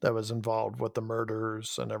mystery. that was involved with the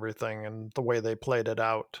murders and everything and the way they played it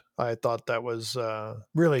out. I thought that was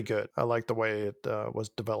really good. I liked the way it was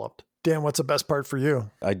developed. Dan, what's the best part for you?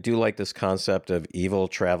 I do like this concept of evil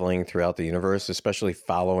traveling throughout the universe, especially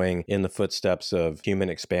following in the footsteps of human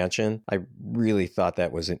expansion. I really thought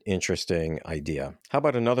that was an interesting idea. How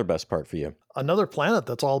about another best part for you? Another planet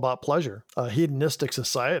that's all about pleasure, a hedonistic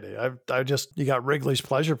society. You got Wrigley's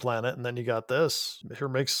Pleasure Planet, and then you got this. It sure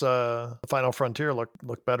makes the Final Frontier look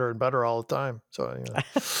better and better all the time. So,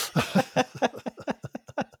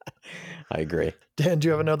 I agree. Dan, do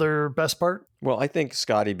you have another best part? Well, I think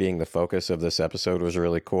Scotty being the focus of this episode was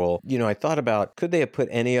really cool. I thought about, could they have put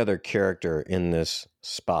any other character in this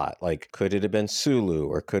spot? Like, could it have been Sulu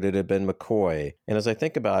or could it have been McCoy? And as I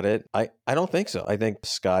think about it, I don't think so. I think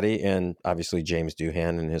Scotty and obviously James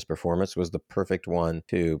Doohan and his performance was the perfect one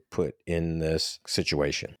to put in this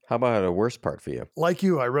situation. How about a worst part for you? Like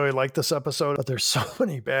you, I really like this episode, but there's so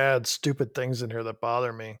many bad, stupid things in here that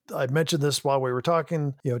bother me. I mentioned this while we were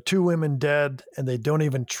talking, 2 women dead, and they don't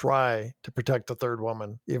even try to protect the third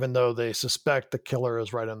woman, even though they suspect the killer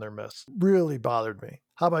is right in their midst. Really bothered me.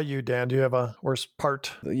 How about you, Dan? Do you have a worst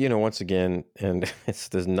part? Once again, and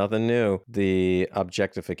there's nothing new, the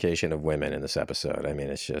objectification of women in this episode. I mean,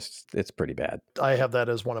 it's pretty bad. I have that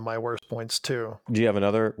as one of my worst points, too. Do you have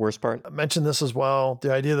another worst part? I mentioned this as well.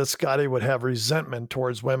 The idea that Scotty would have resentment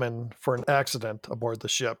towards women for an accident aboard the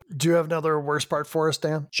ship. Do you have another worst part for us,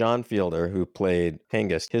 Dan? John Fielder, who played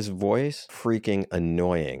Hengist, his voice freaking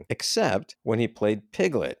annoying, except when he played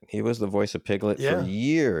Piglet. He was the voice of Piglet for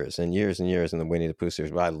years and years and years in the Winnie the Pooh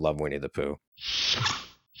series. I love Winnie the Pooh.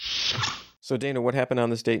 So, Dana, what happened on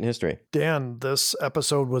this date in history? Dan, this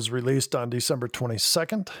episode was released on December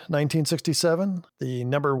 22nd, 1967. The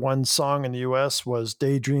number 1 song in the U.S. was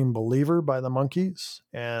Daydream Believer by the Monkees.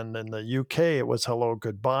 And in the UK, it was Hello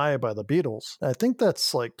Goodbye by the Beatles. I think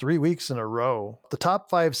that's like 3 weeks in a row. The top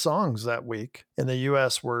 5 songs that week in the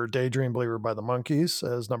U.S. were Daydream Believer by the Monkees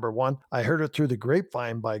as number 1. I Heard It Through the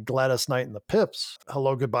Grapevine by Gladys Knight and the Pips.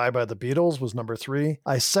 Hello Goodbye by the Beatles was number 3.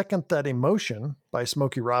 I Second That Emotion by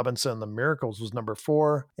Smokey Robinson and the Miracles was number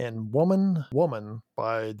 4. And Woman, Woman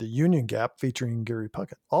by the Union Gap featuring Gary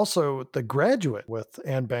Puckett. Also, The Graduate with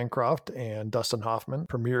Anne Bancroft and Dustin Hoffman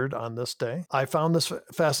premiered on this day. I found this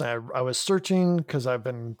fascinating. I was searching because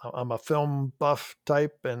I'm a film buff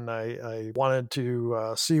type, and I wanted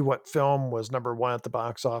to see what film was number 1 at the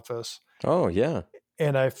box office. Oh, yeah.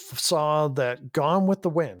 And I saw that Gone with the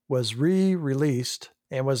Wind was re-released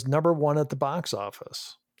and was number 1 at the box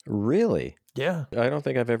office. Really? Yeah. I don't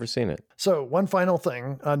think I've ever seen it. So one final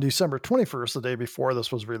thing, on December 21st, the day before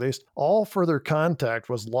this was released, all further contact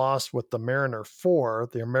was lost with the Mariner 4,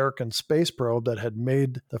 the American space probe that had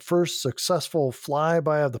made the first successful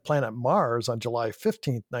flyby of the planet Mars on July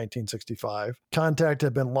 15th, 1965. Contact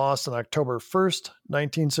had been lost on October 1st,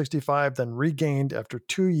 1965, then regained after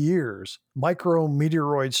 2 years.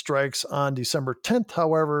 Micrometeoroid strikes on December 10th,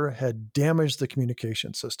 however, had damaged the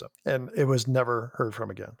communication system, and it was never heard from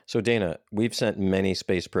again. So, Dana, we've sent many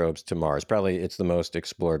space probes to Mars. Probably it's the most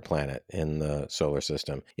explored planet in the solar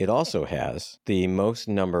system. It also has the most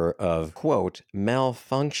number of, quote,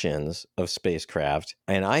 malfunctions of spacecraft.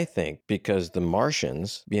 And I think because the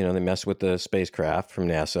Martians, they mess with the spacecraft from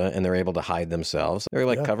NASA and they're able to hide themselves.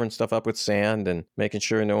 They're covering stuff up with sand and making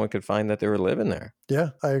sure no one could find that they were living there. Yeah,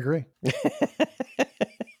 I agree.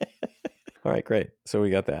 All right, great. So we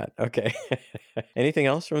got that. Okay. Anything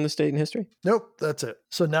else from this date in history? Nope, that's it.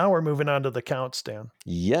 So now we're moving on to the counts, Dan.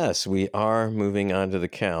 Yes, we are moving on to the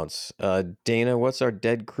counts. Dana, what's our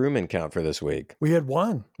dead crewman count for this week? We had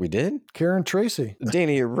 1. We did? Karen Tracy.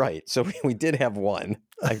 Dana, you're right. So we did have 1.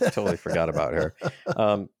 I totally forgot about her.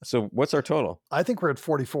 So what's our total? I think we're at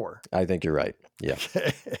 44. I think you're right. Yeah.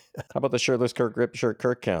 Okay. How about the shirtless Kirk, grip shirt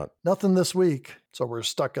Kirk count? Nothing this week. So we're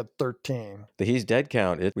stuck at 13. The he's dead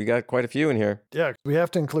count. We got quite a few in here. Yeah, we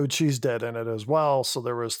have to include she's dead in it as well. So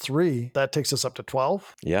there was 3. That takes us up to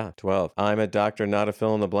 12. Yeah, 12. I'm a doctor, not a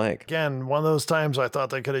fill in the blank. Again, one of those times I thought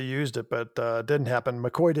they could have used it, but it didn't happen.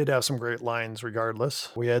 McCoy did have some great lines regardless.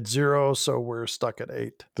 We had 0, so we're stuck at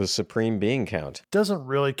 8. The supreme being count. Doesn't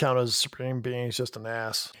really count as a supreme being. He's just an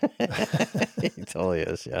ass. He totally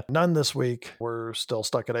is, yeah. None this week. We're still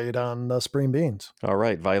stuck at 8 on the supreme beings. All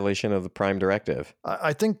right, violation of the prime directive.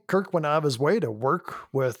 I think Kirk went out of his way to work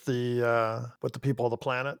with the people of the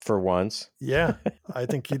planet. For once. Yeah, I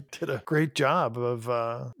think he did a great job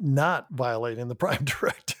of not violating the prime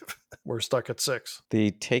directive. We're stuck at 6. The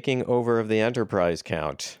taking over of the Enterprise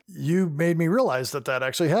count. You made me realize that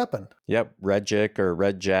actually happened. Yep, Red Jick or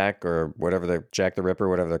Red Jack or whatever they're Jack the Ripper,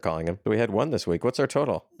 whatever they're calling him. So we had 1 this week. What's our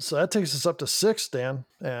total? So that takes us up to 6, Dan,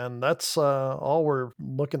 and that's all we're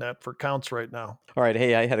looking at for counts right now. All right.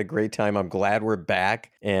 Hey, I had a great time. I'm glad we're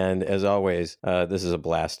back. And as always, this is a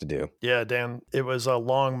blast to do. Yeah, Dan, it was a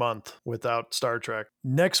long month without Star Trek.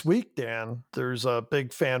 Next week, Dan, there's a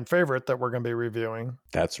big fan favorite that we're going to be reviewing.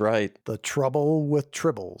 That's right. The Trouble with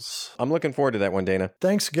Tribbles. I'm looking forward to that one, Dana.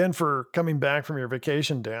 Thanks again for coming back from your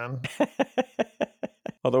vacation, Dan.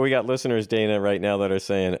 Although we got listeners, Dana, right now that are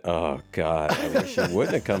saying, oh, God, I wish he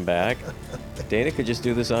wouldn't have come back. Dana could just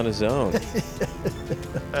do this on his own.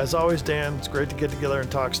 As always, Dan, it's great to get together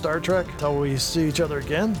and talk Star Trek. Until we see each other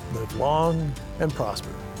again, live long and prosper.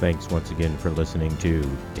 Thanks once again for listening to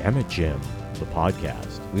Damn It, Jim, the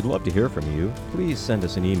podcast. We'd love to hear from you. Please send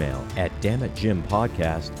us an email at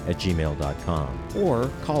dammitjimpodcast@gmail.com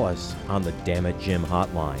or call us on the Damn It Jim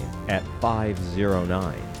hotline at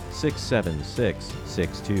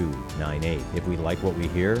 509-676-6298. If we like what we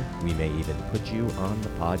hear, we may even put you on the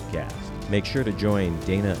podcast. Make sure to join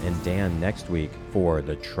Dana and Dan next week for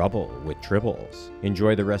The Trouble with Tribbles.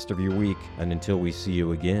 Enjoy the rest of your week, and until we see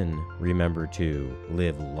you again, remember to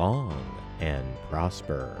live long and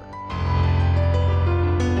prosper.